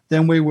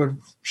 Then we would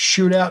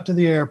shoot out to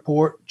the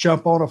airport,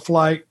 jump on a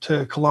flight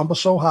to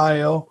Columbus,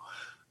 Ohio.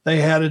 They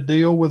had a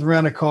deal with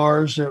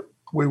rent-a-cars that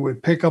we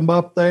would pick them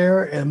up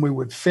there and we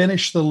would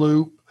finish the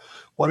loop.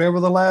 Whatever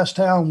the last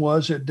town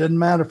was, it didn't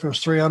matter if it was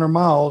 300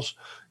 miles,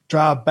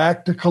 drive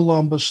back to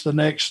Columbus the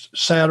next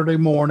Saturday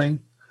morning,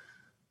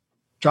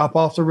 drop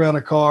off the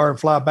rent-a-car and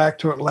fly back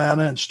to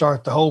Atlanta and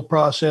start the whole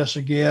process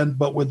again,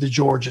 but with the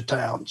Georgia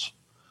towns.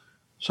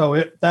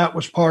 So that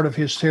was part of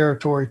his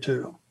territory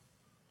too.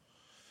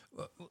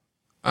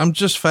 I'm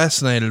just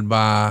fascinated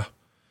by,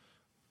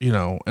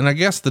 and I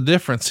guess the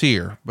difference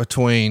here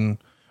between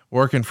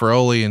working for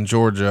Ole in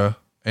Georgia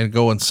and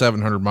going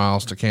 700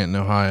 miles to Canton,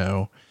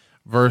 Ohio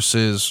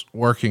versus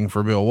working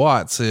for Bill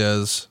Watts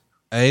is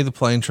A, the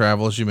plane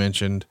travel, as you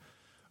mentioned,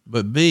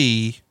 but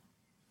B,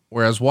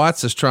 whereas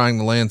Watts is trying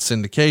to land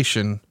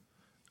syndication,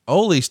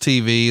 Ole's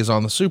TV is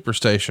on the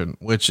Superstation,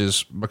 which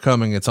is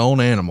becoming its own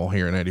animal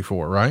here in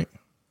 84, right?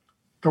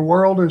 The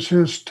world is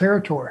his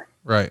territory.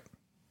 Right.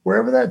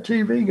 Wherever that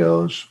TV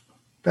goes,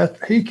 that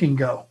he can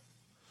go.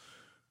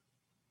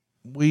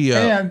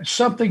 And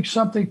something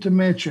to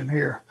mention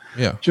here.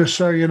 Yeah. Just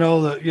so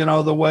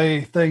the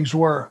way things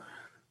were.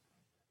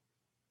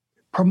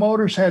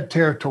 Promoters had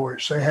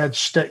territories. They had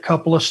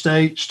couple of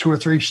states, 2 or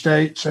 3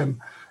 states,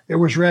 and it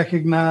was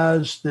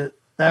recognized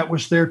that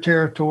was their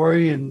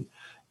territory. And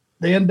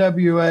the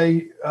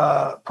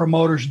NWA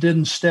promoters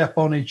didn't step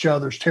on each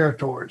other's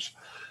territories.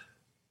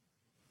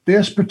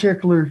 This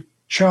particular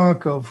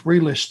chunk of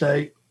real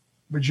estate,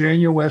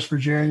 Virginia, West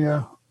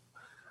Virginia,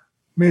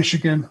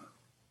 Michigan,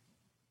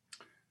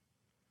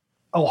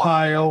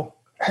 Ohio,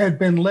 had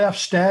been left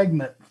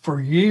stagnant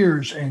for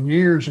years and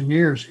years and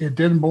years. It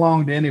didn't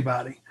belong to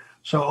anybody.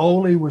 So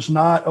Ole was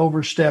not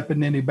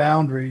overstepping any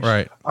boundaries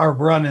or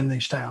running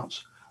these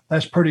towns.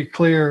 That's pretty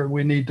clear.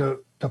 We need to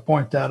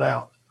point that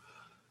out.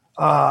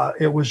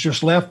 It was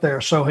just left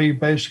there. So he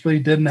basically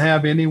didn't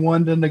have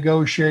anyone to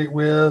negotiate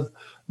with,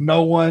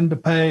 no one to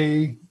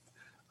pay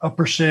a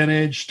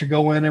percentage to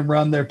go in and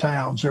run their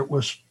towns. It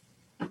was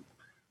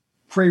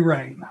free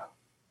reign.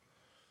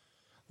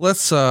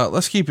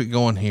 Let's keep it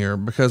going here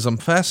because I'm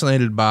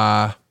fascinated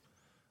by,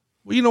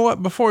 well, you know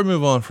what, before we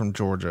move on from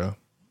Georgia,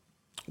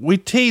 we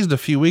teased a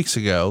few weeks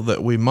ago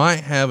that we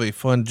might have a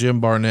fun Jim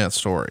Barnett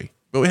story,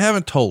 but we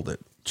haven't told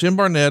it. Jim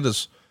Barnett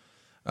is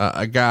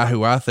a guy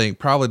who I think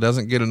probably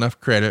doesn't get enough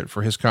credit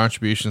for his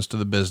contributions to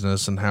the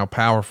business and how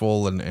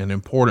powerful and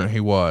important he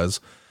was,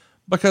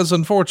 because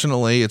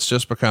unfortunately it's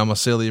just become a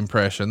silly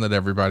impression that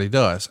everybody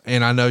does.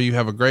 And I know you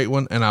have a great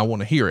one and I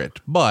want to hear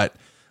it, but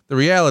the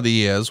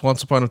reality is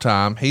once upon a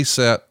time, he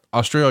set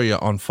Australia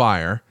on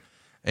fire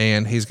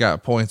and he's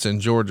got points in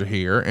Georgia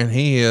here. And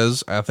he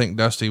is, I think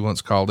Dusty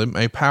once called him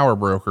a power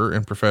broker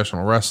in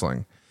professional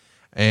wrestling.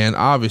 And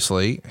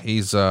obviously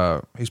he's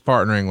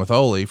partnering with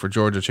Ole for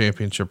Georgia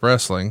Championship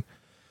Wrestling.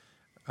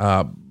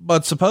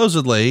 But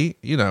supposedly,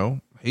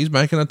 he's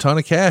making a ton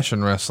of cash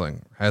in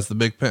wrestling, has the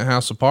big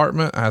penthouse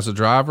apartment, has a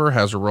driver,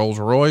 has a Rolls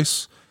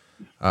Royce.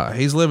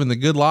 He's living the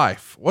good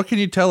life. What can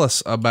you tell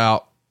us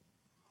about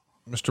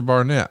Mr.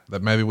 Barnett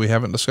that maybe we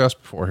haven't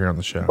discussed before here on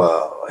the show?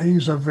 Well,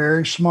 he's a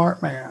very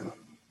smart man.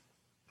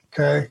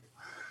 Okay.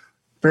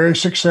 Very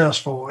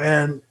successful.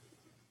 And,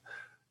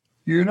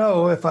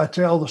 if I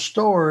tell the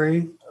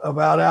story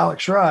about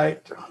Alex Wright,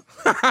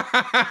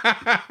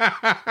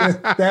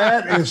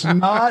 That is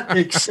not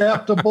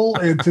acceptable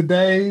in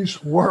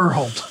today's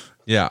world.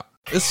 Yeah.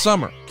 It's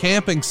summer,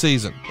 camping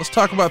season. Let's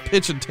talk about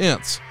pitching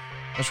tents.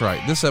 That's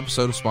right. This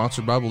episode is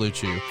sponsored by Blue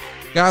Chew.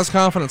 Guys,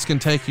 confidence can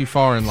take you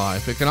far in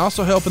life. It can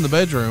also help in the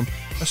bedroom,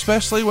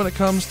 especially when it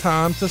comes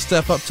time to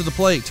step up to the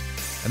plate.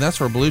 And that's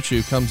where Blue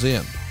Chew comes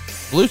in.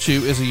 Blue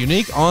Chew is a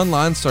unique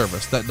online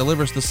service that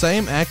delivers the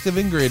same active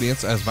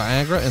ingredients as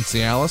Viagra and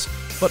Cialis,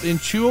 but in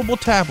chewable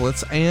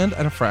tablets and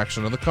at a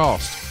fraction of the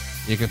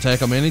cost. You can take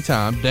them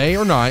anytime, day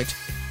or night,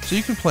 so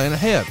you can plan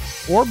ahead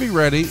or be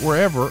ready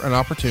wherever an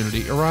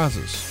opportunity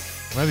arises.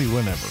 Maybe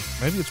whenever.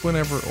 Maybe it's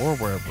whenever or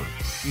wherever.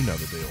 You know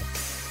the deal.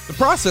 The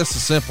process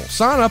is simple.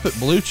 Sign up at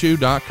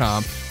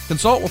BlueChew.com,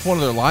 consult with one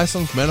of their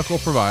licensed medical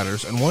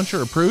providers, and once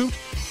you're approved,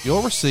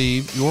 you'll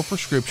receive your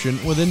prescription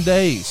within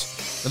days.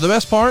 And the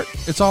best part,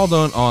 it's all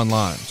done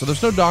online. So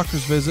there's no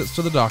doctor's visits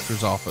to the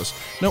doctor's office,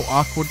 no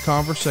awkward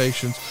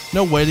conversations,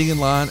 no waiting in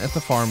line at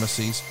the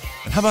pharmacies.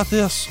 And how about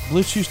this?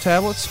 Blue Chew's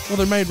tablets? Well,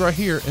 they're made right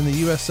here in the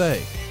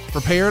USA.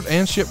 Prepared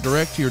and shipped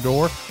direct to your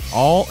door,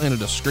 all in a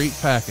discreet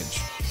package.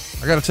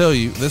 I got to tell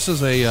you, this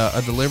is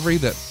a delivery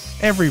that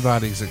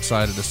everybody's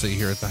excited to see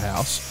here at the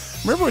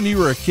house. Remember when you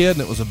were a kid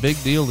and it was a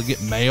big deal to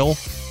get mail?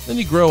 Then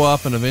you grow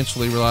up and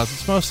eventually realize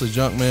it's mostly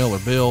junk mail or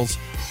bills.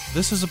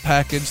 This is a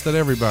package that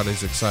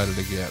everybody's excited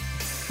to get.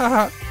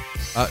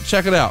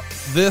 Check it out.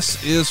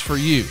 This is for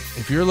you.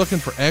 If you're looking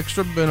for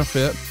extra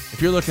benefit,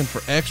 if you're looking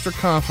for extra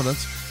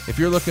confidence, if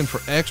you're looking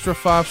for extra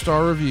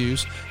 5-star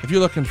reviews, if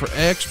you're looking for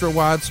extra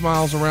wide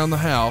smiles around the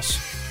house,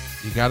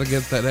 you got to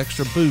get that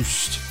extra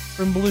boost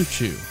from Blue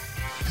Chew.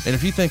 And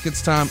if you think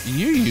it's time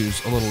you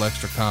use a little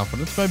extra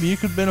confidence, maybe you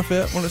could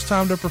benefit when it's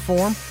time to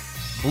perform,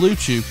 Blue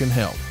Chew can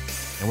help.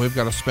 And we've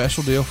got a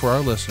special deal for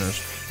our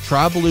listeners.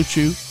 Try Blue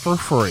Chew for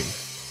free.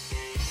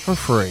 For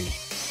free.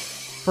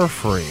 For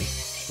free.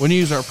 When you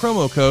use our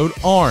promo code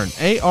ARN,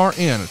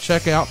 A-R-N, at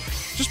checkout,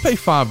 just pay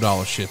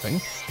 $5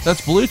 shipping.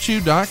 That's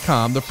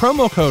BlueChew.com. The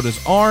promo code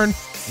is ARN,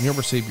 and you'll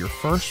receive your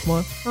first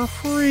month for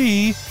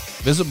free.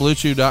 Visit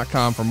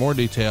BlueChew.com for more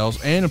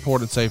details and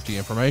important safety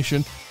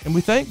information. And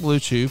we thank Blue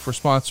Chew for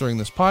sponsoring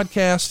this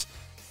podcast.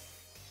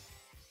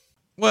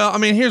 Well, I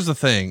mean, here's the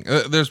thing.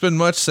 There's been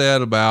much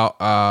said about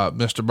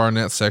Mr.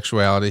 Barnett's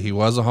sexuality. He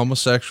was a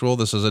homosexual.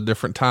 This is a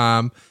different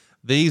time.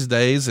 These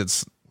days,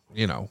 it's,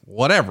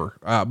 whatever.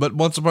 But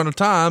once upon a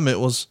time, it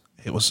was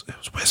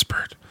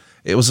whispered.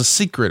 It was a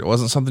secret. It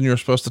wasn't something you were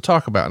supposed to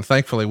talk about. And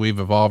thankfully, we've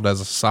evolved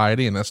as a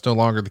society, and that's no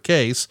longer the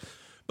case.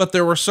 But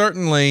there were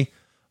certainly,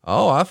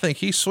 I think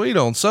he's sweet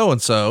on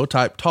so-and-so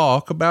type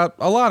talk about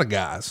a lot of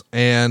guys.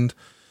 And,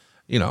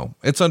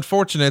 it's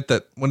unfortunate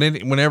that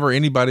whenever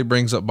anybody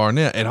brings up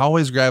Barnett, it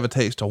always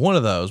gravitates to one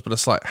of those. But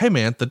it's like, hey,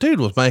 man, the dude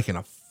was making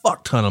a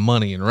fuck ton of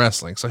money in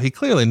wrestling. So he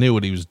clearly knew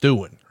what he was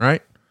doing,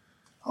 right?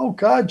 Oh,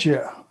 God,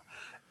 yeah.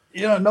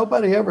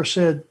 Nobody ever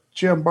said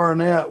Jim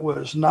Barnett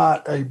was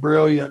not a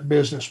brilliant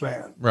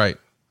businessman. Right.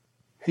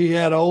 He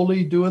had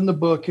Ole doing the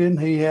booking.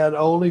 He had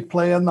Ole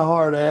playing the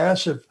hard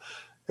ass. If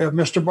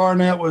Mr.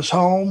 Barnett was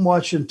home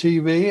watching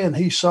TV and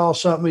he saw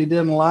something he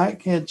didn't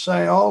like, he'd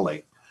say,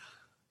 Ole,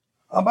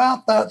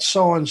 about that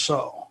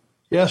so-and-so.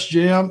 Yes,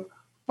 Jim,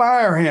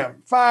 fire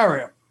him,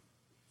 fire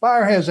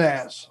his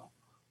ass.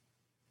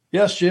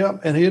 Yes,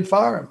 Jim, and he'd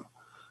fire him.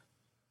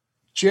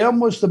 Jim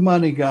was the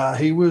money guy.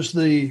 He was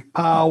the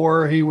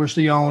power. He was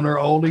the owner.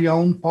 Ole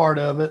owned part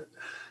of it.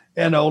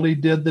 And Ole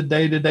did the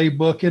day-to-day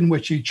booking,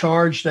 which he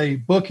charged a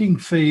booking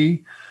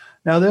fee.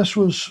 Now, this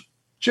was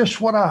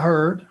just what I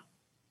heard.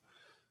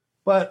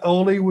 But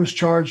Ole was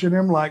charging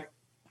him like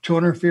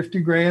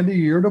 $250,000 a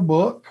year to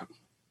book,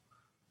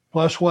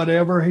 plus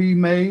whatever he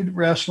made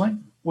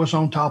wrestling was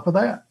on top of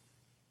that.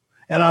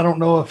 And I don't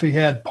know if he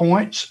had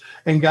points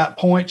and got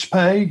points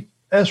paid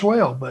as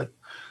well, but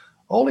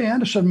Ole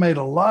Anderson made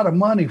a lot of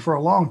money for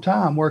a long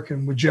time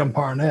working with Jim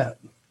Barnett.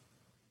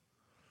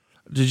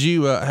 Did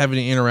you have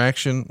any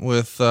interaction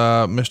with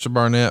Mr.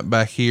 Barnett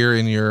back here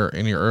in your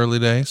early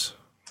days?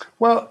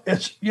 Well,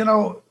 it's,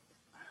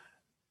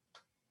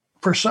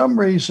 for some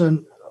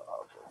reason,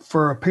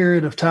 for a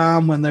period of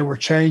time when they were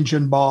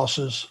changing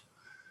bosses,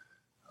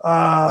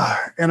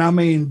 and I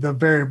mean the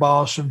very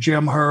boss of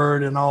Jim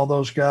Herd and all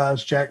those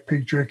guys, Jack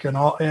Petrick and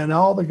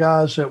all the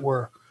guys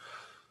that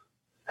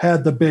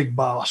had the big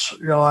boss,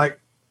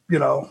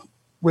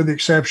 with the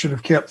exception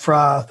of Kip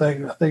Fry, I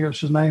think it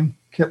was his name,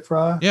 Kip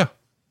Fry. Yeah.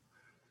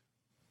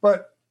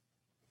 But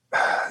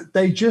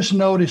they just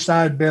noticed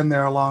I had been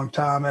there a long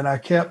time, and I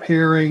kept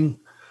hearing,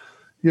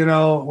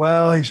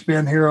 well, he's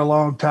been here a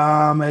long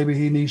time. Maybe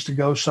he needs to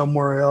go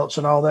somewhere else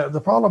and all that.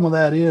 The problem with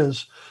that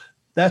is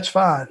that's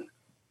fine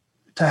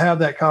to have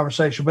that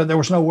conversation, but there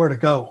was nowhere to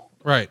go.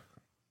 Right.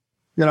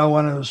 When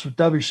it was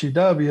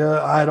WCW,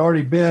 I had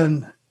already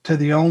been to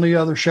the only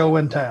other show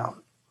in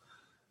town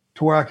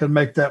to where I could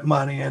make that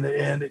money. And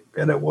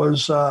it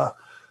was,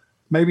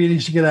 maybe he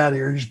needs to get out of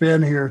here. He's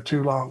been here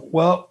too long.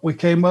 Well, we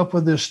came up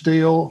with this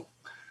deal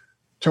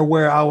to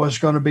where I was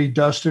going to be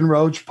Dustin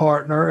Rhodes'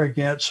 partner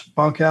against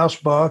Bunkhouse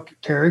Buck,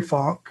 Terry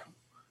Funk.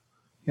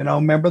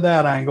 Remember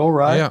that angle,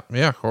 right? Yeah.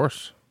 Yeah, of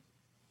course.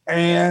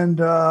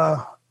 And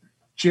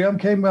Jim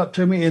came up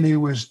to me and he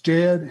was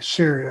dead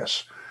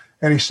serious.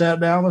 And he sat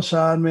down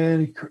beside me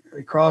and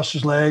he crossed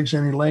his legs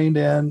and he leaned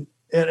in.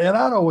 And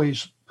I'd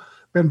always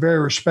been very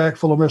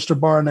respectful of Mr.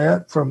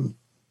 Barnett for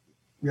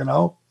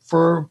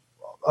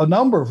a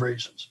number of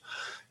reasons.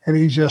 And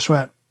he just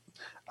went,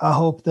 I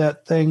hope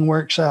that thing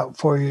works out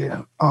for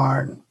you,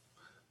 Arn.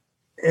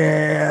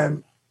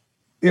 And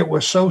it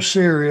was so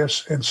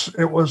serious. And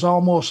it was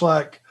almost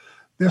like,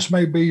 this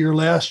may be your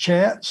last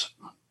chance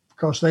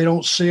because they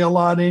don't see a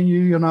lot in you.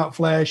 You're not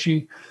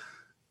flashy.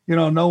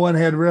 No one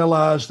had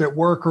realized that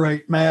work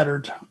rate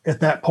mattered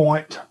at that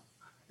point.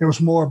 It was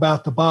more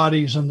about the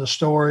bodies and the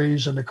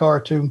stories and the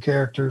cartoon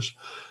characters.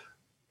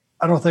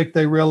 I don't think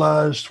they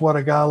realized what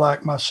a guy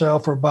like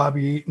myself or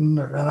Bobby Eaton,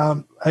 and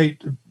I hate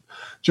to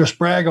just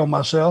brag on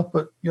myself,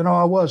 but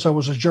I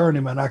was a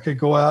journeyman. I could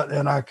go out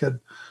and I could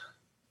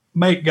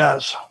make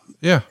guys.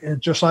 Yeah.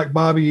 And just like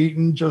Bobby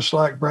Eaton, just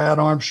like Brad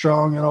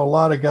Armstrong, a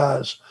lot of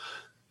guys,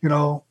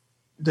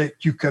 that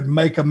you could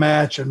make a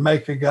match and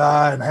make a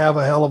guy and have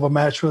a hell of a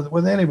match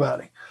with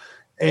anybody.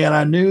 And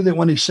I knew that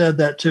when he said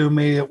that to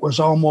me, it was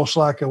almost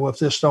like, well, if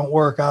this don't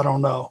work, I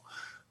don't know.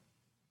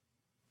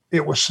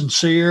 It was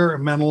sincere. It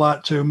meant a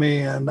lot to me.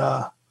 And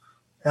I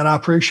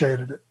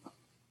appreciated it.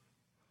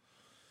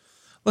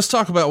 Let's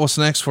talk about what's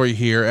next for you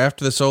here.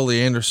 After this Ole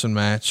Anderson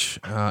match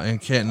in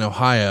Canton,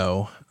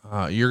 Ohio,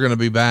 you're going to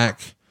be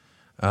back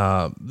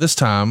this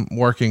time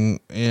working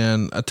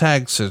in a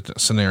tag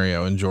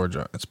scenario in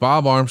Georgia. It's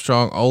Bob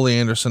Armstrong, Ole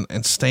Anderson,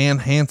 and Stan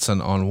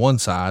Hansen on one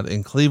side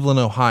in Cleveland,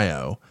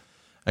 Ohio,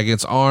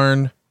 against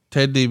Arn,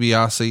 Ted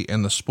DiBiase,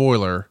 and the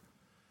Spoiler.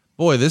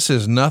 Boy, this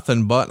is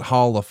nothing but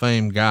Hall of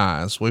Fame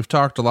guys. We've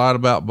talked a lot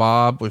about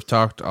Bob. We've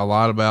talked a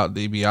lot about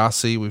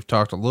DiBiase. We've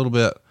talked a little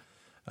bit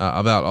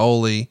about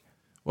Ole.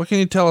 What can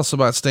you tell us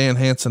about Stan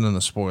Hansen and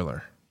the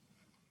Spoiler?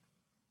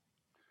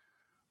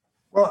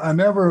 Well, I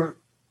never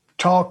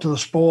talked to the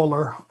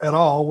Spoiler at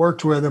all,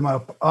 worked with him,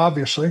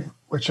 obviously,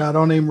 which I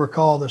don't even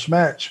recall this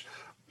match.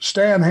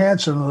 Stan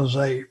Hansen was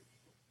a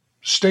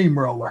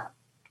steamroller.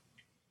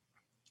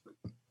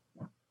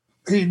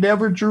 He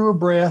never drew a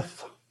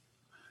breath.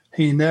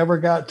 He never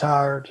got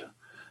tired.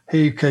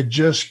 He could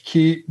just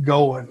keep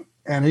going.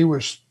 And he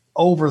was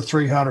over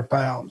 300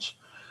 pounds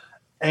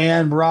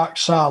and rock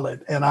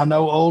solid. And I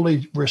know Ole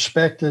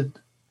respected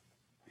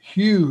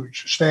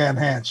huge Stan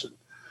Hansen.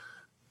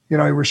 He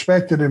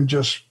respected him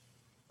just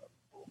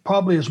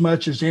probably as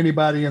much as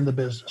anybody in the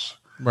business.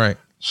 Right.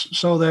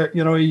 So that,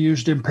 he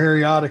used him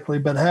periodically,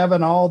 but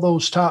having all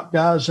those top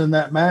guys in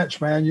that match,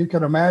 man, you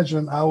can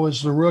imagine I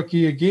was the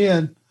rookie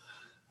again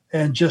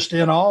and just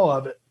in awe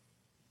of it.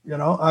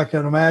 I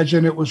can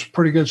imagine it was a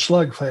pretty good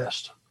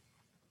slugfest.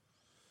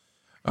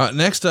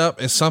 Next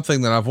up is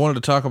something that I've wanted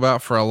to talk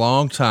about for a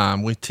long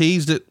time. We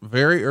teased it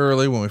very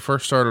early when we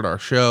first started our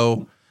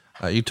show.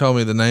 You told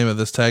me the name of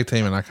this tag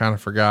team and I kind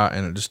of forgot,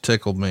 and it just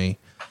tickled me.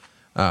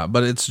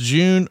 But it's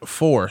June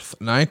 4th,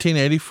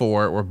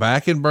 1984. We're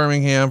back in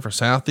Birmingham for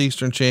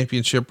Southeastern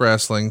Championship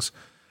Wrestling's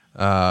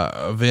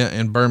event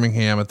in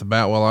Birmingham at the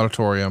Boutwell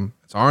Auditorium.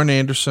 It's Arn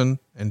Anderson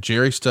and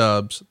Jerry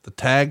Stubbs. The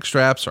tag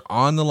straps are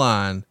on the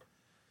line,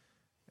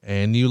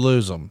 and you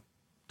lose them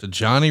to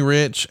Johnny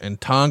Rich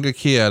and Tonga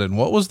Kid. And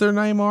what was their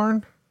name,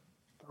 Arn?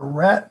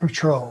 Rat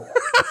Patrol.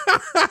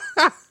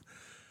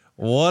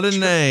 What a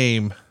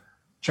name.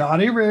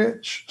 Johnny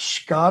Rich,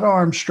 Scott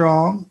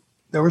Armstrong.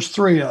 There was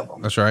three of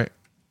them. That's right.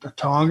 The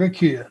Tonga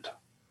Kid.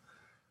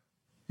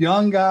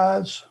 Young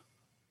guys,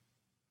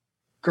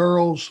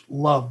 girls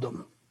loved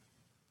them.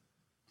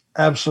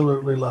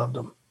 Absolutely loved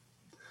them.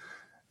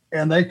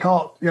 And they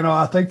caught,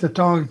 I think the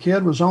Tonga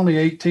Kid was only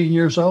 18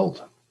 years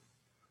old.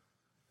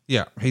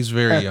 Yeah, he's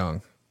very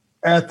young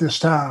at this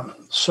time.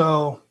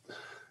 So,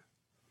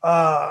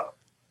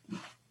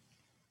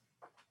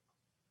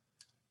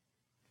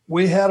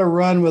 we had a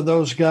run with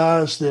those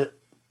guys that,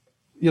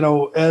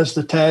 as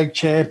the tag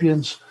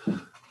champions,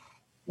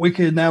 we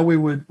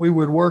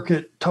would work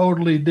it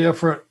totally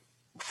different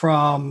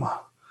from,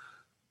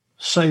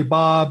 say,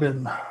 Bob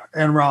and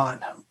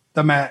Ron,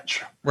 the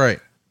match. Right.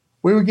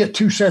 We would get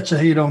two sets of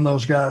heat on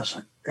those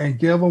guys and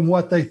give them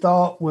what they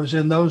thought was,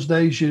 in those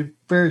days, you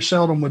very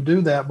seldom would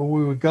do that, but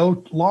we would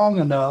go long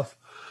enough,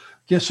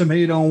 get some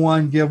heat on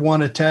one, give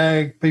one a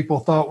tag. People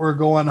thought we were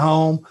going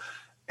home,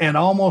 and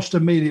almost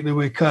immediately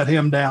we cut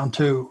him down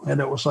too. And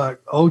it was like,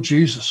 oh,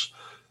 Jesus,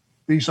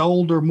 these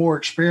older, more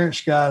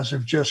experienced guys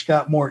have just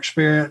got more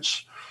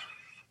experience.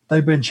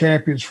 They've been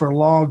champions for a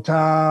long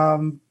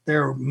time.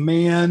 They're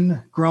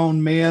men,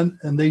 grown men,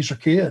 and these are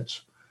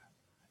kids.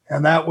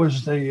 And that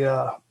was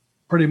the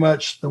pretty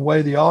much the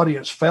way the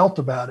audience felt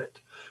about it,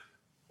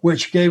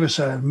 which gave us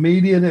an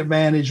immediate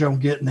advantage on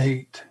getting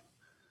heat.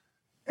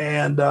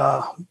 And,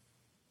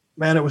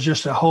 man, it was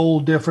just a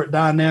whole different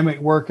dynamic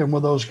working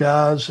with those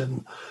guys.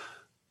 And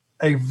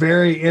a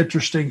very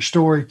interesting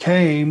story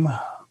came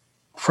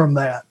from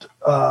that.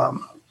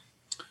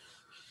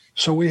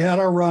 So we had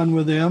our run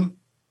with them,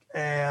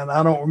 and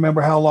I don't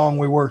remember how long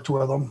we worked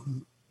with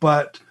them,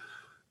 but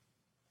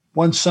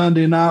one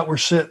Sunday night, we're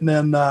sitting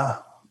in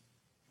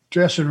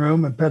dressing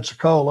room in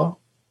Pensacola,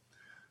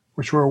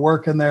 which we were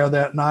working there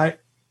that night.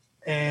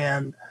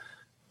 And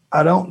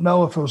I don't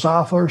know if it was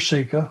Alpha or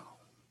Sika.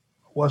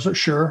 Wasn't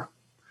sure.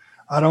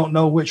 I don't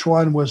know which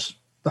one was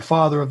the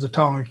father of the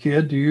Tonga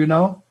kid. Do you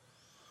know?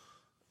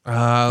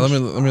 Let me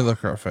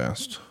look real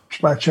fast.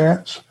 Just by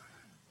chance?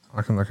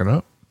 I can look it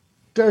up.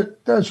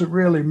 Doesn't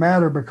really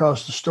matter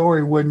because the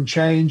story wouldn't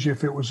change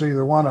if it was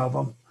either one of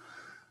them.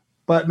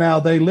 But now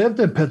they lived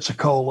in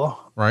Pensacola.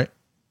 Right.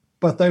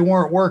 But they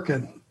weren't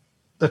working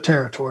the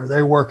territory.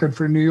 They were working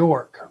for New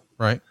York.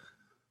 Right.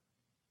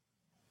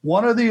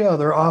 One or the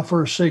other, Alpha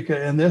or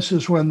Sika, and this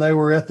is when they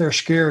were at their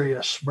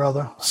scariest,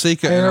 brother.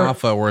 Sika and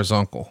Alpha were his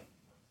uncle.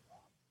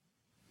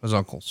 His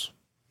uncles.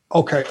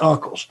 Okay,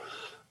 uncles.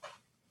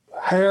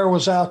 Hair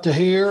was out to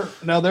here.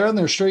 Now they're in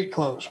their street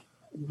clothes.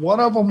 One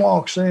of them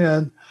walks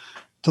in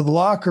to the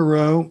locker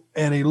room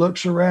and he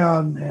looks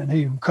around and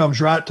he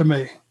comes right to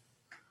me.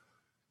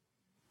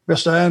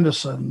 Mr.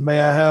 Anderson,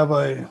 may I have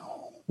a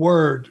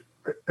word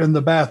in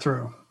the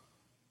bathroom?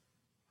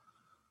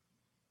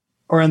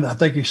 Or I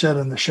think he said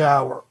in the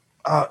shower.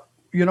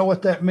 You know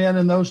what that meant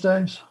in those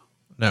days?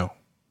 No.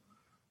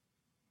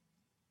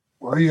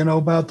 Well, you know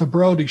about the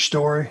Brody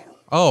story.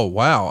 Oh,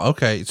 wow.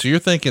 Okay. So you're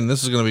thinking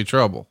this is going to be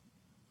trouble.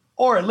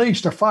 Or at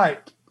least a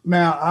fight.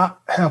 Now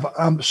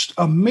I'm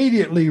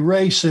immediately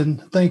racing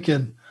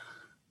thinking,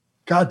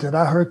 God, did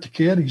I hurt the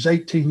kid? He's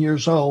 18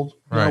 years old.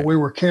 Right. You know, we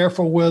were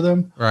careful with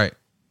him. Right.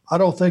 I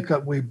don't think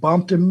that we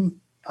bumped him.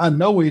 I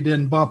know we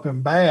didn't bump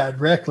him bad,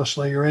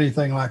 recklessly or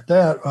anything like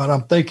that. But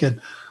I'm thinking,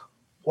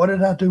 what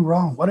did I do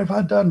wrong? What have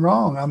I done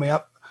wrong? I mean,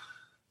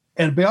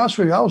 and to be honest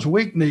with you, I was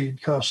weak-kneed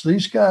because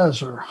these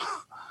guys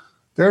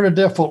they're at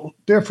a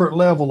different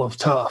level of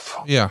tough.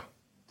 Yeah.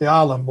 The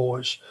Island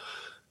Boys.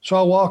 So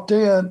I walked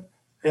in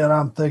and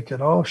I'm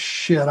thinking, oh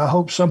shit, I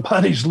hope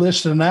somebody's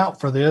listening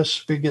out for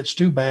this if it gets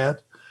too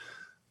bad.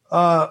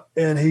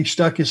 And he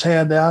stuck his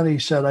hand out. He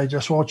said, I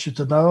just want you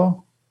to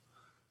know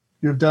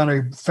you've done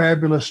a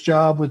fabulous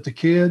job with the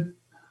kid.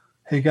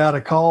 He got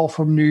a call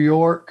from New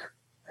York.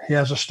 He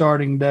has a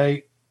starting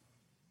date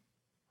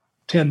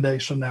 10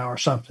 days from now or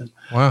something.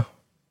 Wow.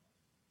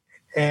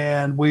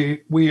 And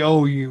we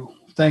owe you.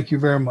 Thank you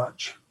very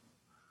much.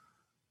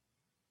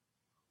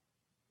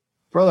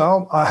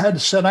 Brother, I had to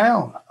sit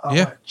down.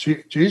 Yeah.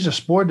 Jesus,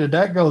 boy, did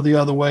that go the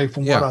other way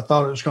from what I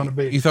thought it was going to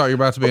be. You thought you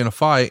were about to be in a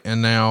fight,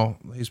 and now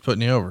he's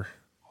putting you over.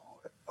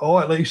 Oh,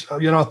 at least, I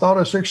thought I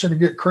was fixing to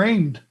get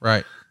creamed.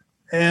 Right.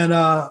 And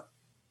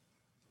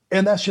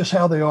that's just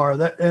how they are.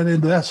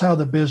 And that's how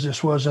the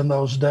business was in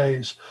those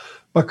days,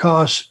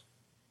 because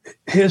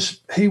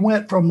he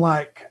went from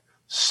like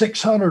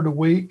 $600 a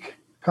week,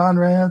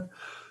 Conrad,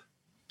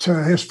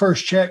 to his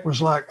first check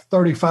was like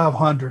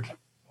 $3,500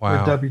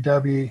 Wow. with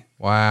WWE.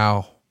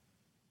 Wow.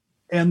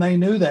 And they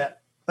knew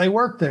that. They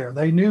worked there.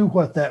 They knew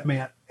what that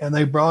meant. And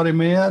they brought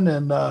him in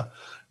and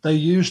they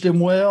used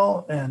him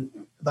well. And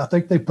I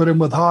think they put him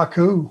with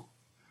Haku.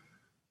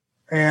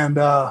 And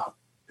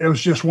it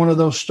was just one of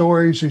those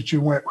stories that you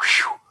went,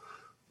 whew,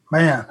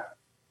 man.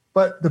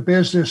 But the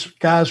business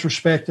guys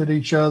respected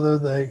each other.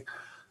 They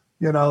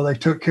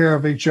took care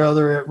of each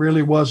other. It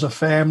really was a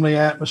family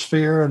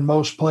atmosphere in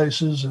most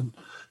places, and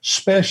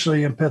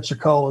especially in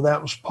Pensacola.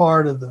 That was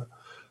part of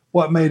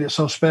what made it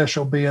so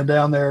special being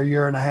down there a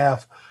year and a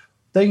half.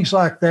 Things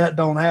like that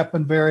don't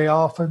happen very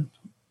often.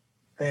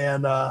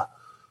 And I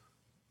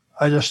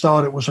just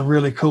thought it was a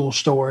really cool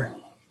story.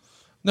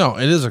 No,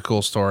 it is a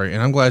cool story,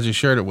 and I'm glad you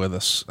shared it with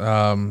us.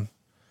 But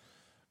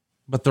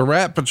the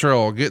Rat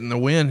Patrol getting the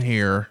win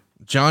here.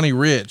 Johnny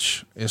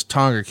Rich is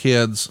Tonga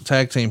Kid's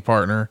tag team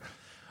partner.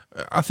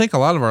 I think a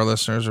lot of our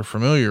listeners are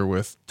familiar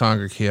with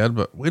Tonga Kid,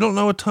 but we don't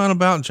know a ton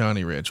about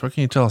Johnny Rich. What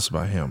can you tell us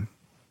about him?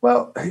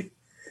 Well,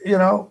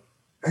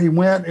 he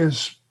went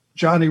as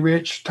Johnny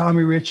Rich,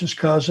 Tommy Rich's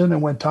cousin.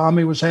 And when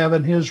Tommy was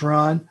having his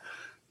run,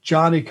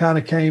 Johnny kind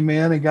of came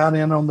in and got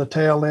in on the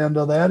tail end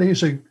of that.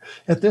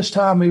 At this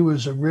time, he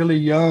was a really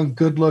young,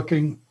 good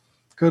looking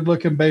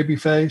baby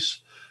face,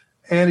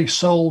 and he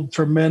sold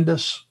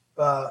tremendous.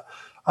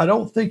 I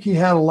don't think he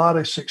had a lot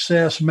of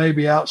success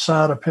maybe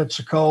outside of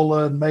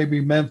Pensacola and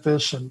maybe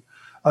Memphis and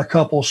a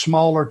couple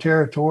smaller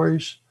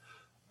territories.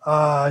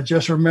 I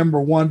just remember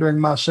wondering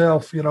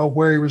myself,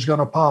 where he was going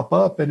to pop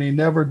up, and he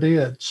never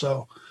did.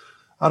 So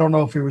I don't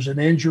know if it was an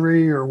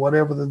injury or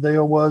whatever the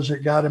deal was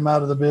that got him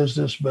out of the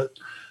business, but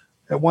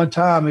at one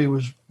time he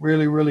was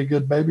really, really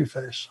good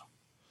babyface.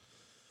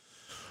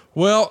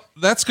 Well,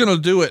 that's going to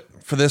do it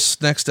for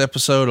this next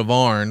episode of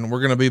Arn. We're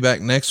going to be back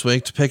next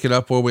week to pick it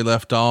up where we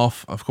left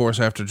off. Of course,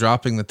 after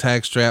dropping the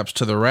tag straps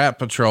to the Rat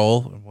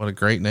Patrol, what a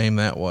great name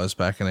that was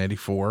back in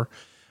 '84.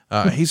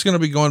 He's going to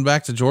be going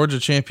back to Georgia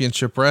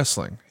Championship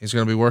Wrestling. He's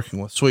going to be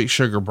working with Sweet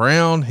Sugar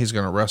Brown. He's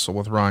going to wrestle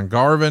with Ron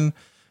Garvin.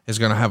 He's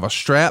going to have a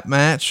strap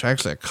match,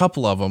 actually a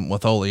couple of them,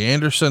 with Ole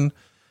Anderson.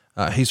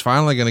 He's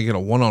finally going to get a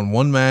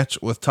one-on-one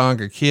match with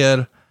Tonga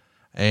Kid.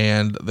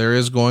 And there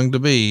is going to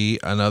be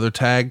another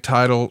tag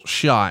title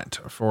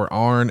shot for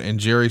Arn and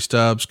Jerry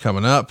Stubbs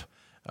coming up.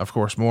 Of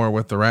course, more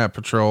with the Rat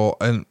Patrol,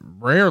 and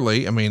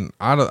rarely, I mean,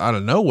 out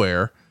of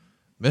nowhere,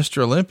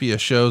 Mr. Olympia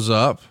shows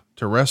up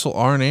to wrestle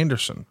Arn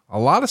Anderson. A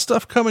lot of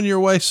stuff coming your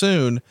way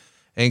soon,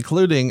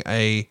 including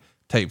a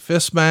tape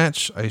fist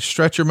match, a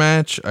stretcher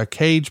match, a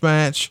cage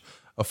match,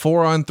 a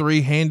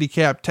 4-on-3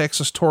 handicap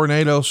Texas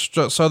Tornado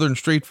Southern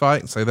Street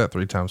Fight, and say that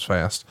 3 times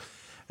fast.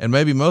 And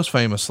maybe most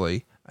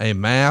famously, a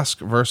mask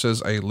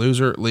versus a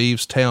loser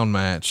leaves town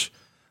match.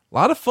 A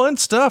lot of fun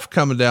stuff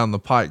coming down the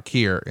pike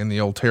here in the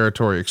old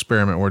territory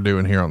experiment we're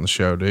doing here on the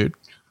show, dude.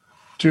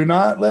 Do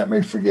not let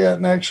me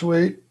forget, next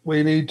week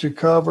we need to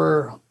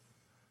cover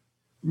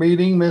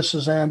meeting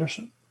Mrs.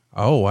 Anderson.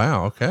 Oh,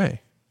 wow.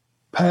 Okay.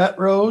 Pat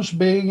Rose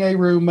being a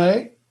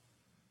roommate,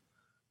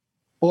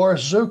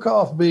 Boris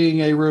Zukov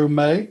being a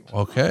roommate.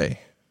 Okay.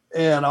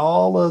 And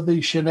all of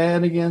the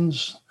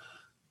shenanigans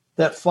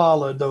that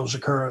followed those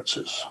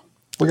occurrences.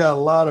 We got a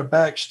lot of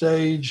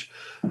backstage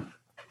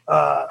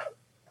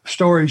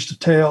stories to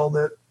tell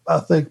that I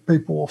think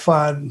people will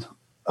find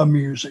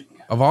amusing.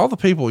 Of all the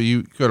people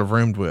you could have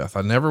roomed with,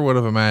 I never would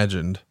have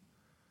imagined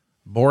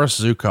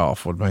Boris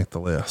Zukov would make the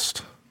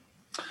list.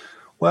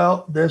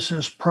 Well, this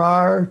is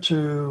prior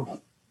to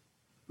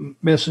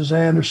Mrs.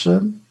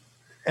 Anderson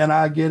and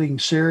I getting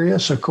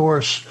serious. Of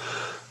course,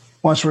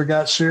 once we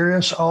got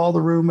serious, all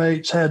the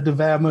roommates had to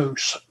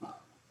vamoose.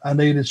 I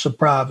needed some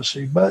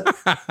privacy, but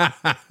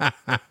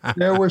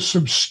there were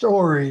some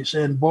stories,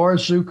 and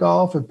Boris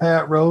Zukov and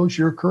Pat Rose,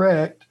 you're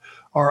correct,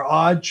 are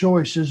odd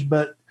choices,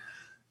 but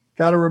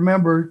got to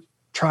remember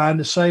trying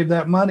to save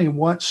that money.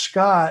 Once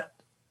Scott,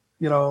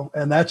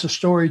 and that's a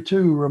story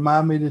too,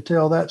 remind me to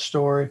tell that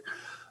story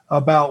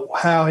about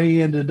how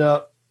he ended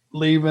up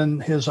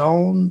leaving his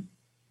own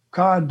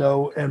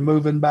condo and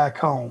moving back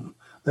home.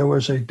 There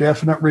was a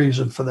definite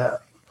reason for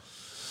that.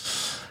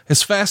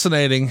 It's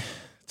fascinating.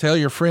 Tell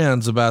your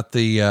friends about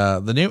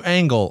the new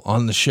angle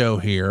on the show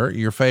here,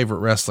 your favorite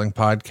wrestling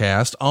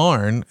podcast,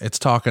 Arn. It's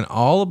talking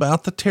all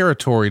about the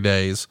territory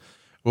days.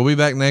 We'll be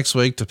back next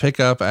week to pick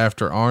up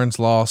after Arn's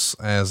loss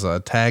as a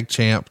tag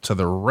champ to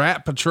the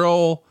Rat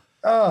Patrol.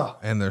 Oh,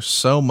 and there's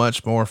so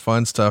much more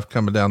fun stuff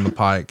coming down the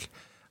pike.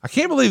 I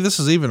can't believe this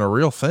is even a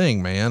real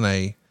thing, man.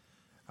 A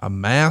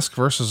mask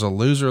versus a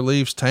loser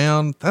leaves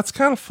town. That's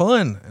kind of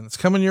fun. And it's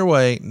coming your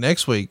way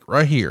next week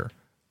right here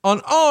on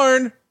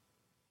Arn.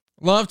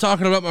 Love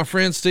talking about my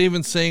friend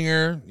Steven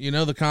Singer.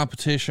 The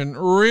competition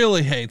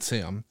really hates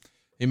him.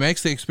 He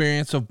makes the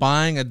experience of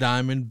buying a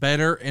diamond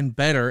better and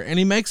better, and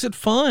he makes it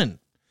fun.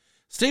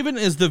 Steven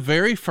is the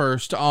very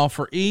first to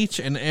offer each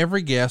and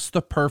every guest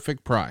the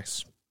perfect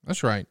price.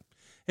 That's right.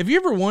 Have you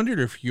ever wondered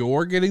if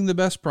you're getting the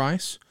best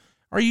price?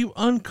 Are you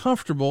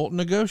uncomfortable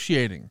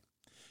negotiating?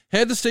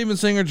 Head to Steven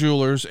Singer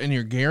Jewelers and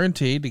you're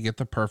guaranteed to get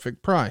the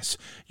perfect price.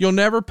 You'll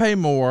never pay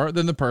more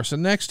than the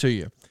person next to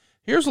you.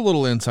 Here's a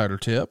little insider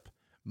tip.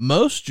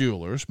 Most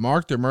jewelers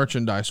mark their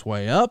merchandise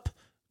way up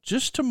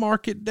just to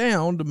mark it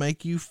down to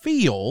make you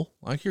feel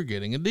like you're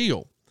getting a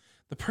deal.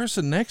 The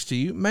person next to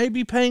you may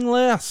be paying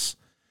less.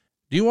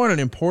 Do you want an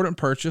important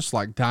purchase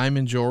like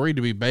diamond jewelry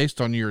to be based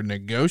on your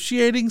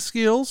negotiating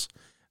skills?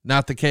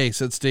 Not the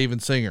case at Steven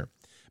Singer.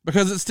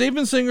 Because at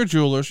Steven Singer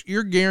Jewelers,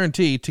 you're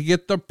guaranteed to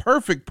get the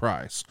perfect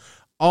price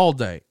all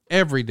day,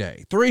 every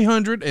day,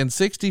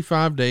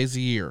 365 days a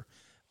year.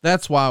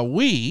 That's why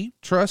we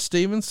trust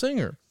Steven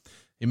Singer.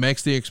 He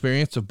makes the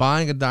experience of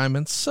buying a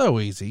diamond so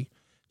easy.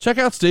 Check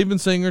out Steven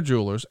Singer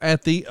Jewelers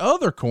at the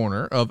other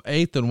corner of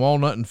 8th and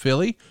Walnut in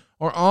Philly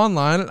or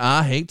online at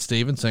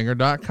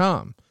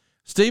IHateStevenSinger.com.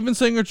 Steven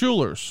Singer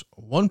Jewelers,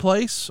 one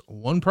place,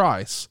 one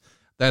price.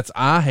 That's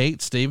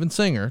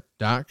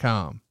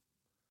IHateStevenSinger.com.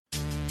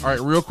 All right,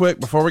 real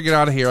quick, before we get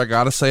out of here, I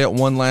got to say it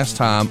one last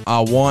time. I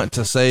want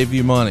to save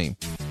you money.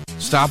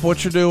 Stop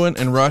what you're doing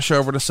and rush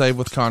over to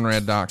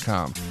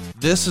SaveWithConrad.com.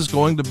 This is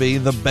going to be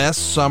the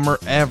best summer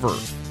ever.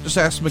 Just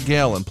ask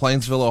Miguel in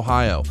Plainsville,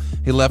 Ohio.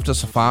 He left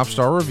us a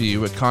 5-star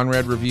review at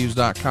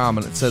ConradReviews.com,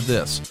 and it said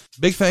this: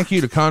 big thank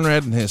you to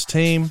Conrad and his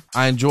team.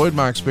 I enjoyed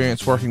my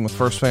experience working with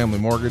First Family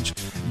Mortgage.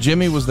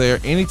 Jimmy was there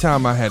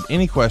anytime I had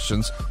any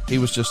questions. He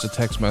was just a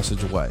text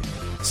message away.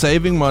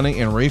 Saving money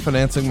and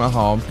refinancing my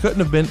home couldn't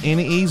have been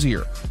any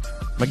easier.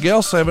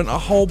 Miguel's saving a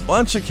whole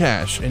bunch of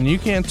cash, and you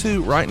can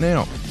too right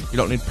now. You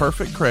don't need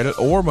perfect credit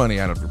or money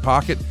out of your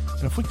pocket,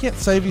 and if we can't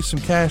save you some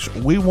cash,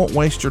 we won't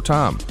waste your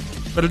time.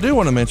 But I do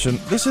want to mention,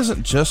 this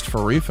isn't just for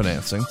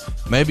refinancing.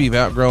 Maybe you've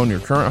outgrown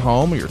your current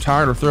home or you're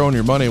tired of throwing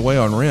your money away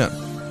on rent.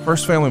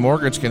 First Family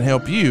Mortgage can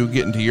help you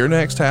get into your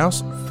next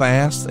house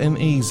fast and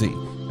easy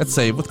at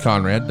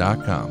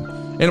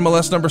SaveWithConrad.com.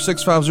 NMLS number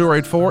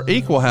 65084,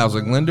 equal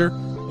housing lender.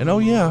 And oh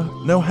yeah,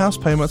 no house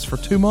payments for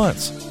 2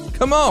 months.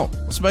 Come on,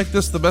 let's make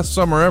this the best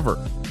summer ever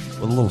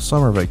with a little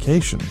summer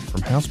vacation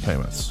from house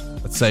payments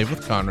at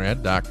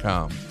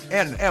SaveWithConrad.com.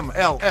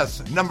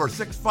 NMLS number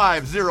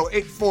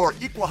 65084,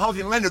 equal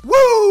housing lender.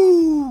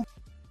 Woo!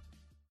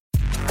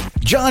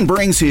 John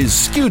brings his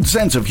skewed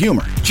sense of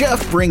humor.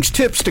 Jeff brings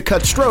tips to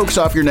cut strokes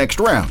off your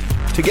next round.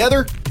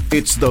 Together,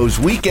 it's those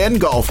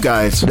weekend golf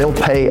guys. They'll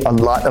pay a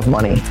lot of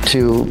money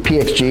to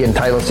PXG and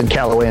Titleist and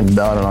Callaway and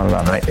on and on and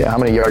on, right? How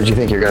many yards do you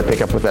think you're going to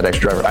pick up with that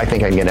extra driver? I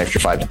think I can get an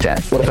extra 5 to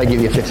 10. What if I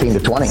give you 15 to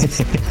 20?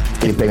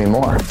 You pay me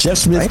more. Jeff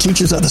Smith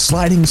teaches on the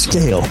sliding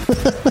scale.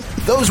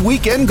 Those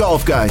Weekend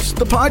Golf Guys,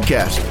 the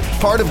podcast,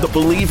 part of the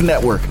Believe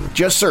Network.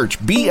 Just search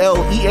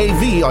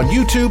BLEAV on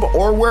YouTube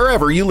or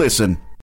wherever you listen.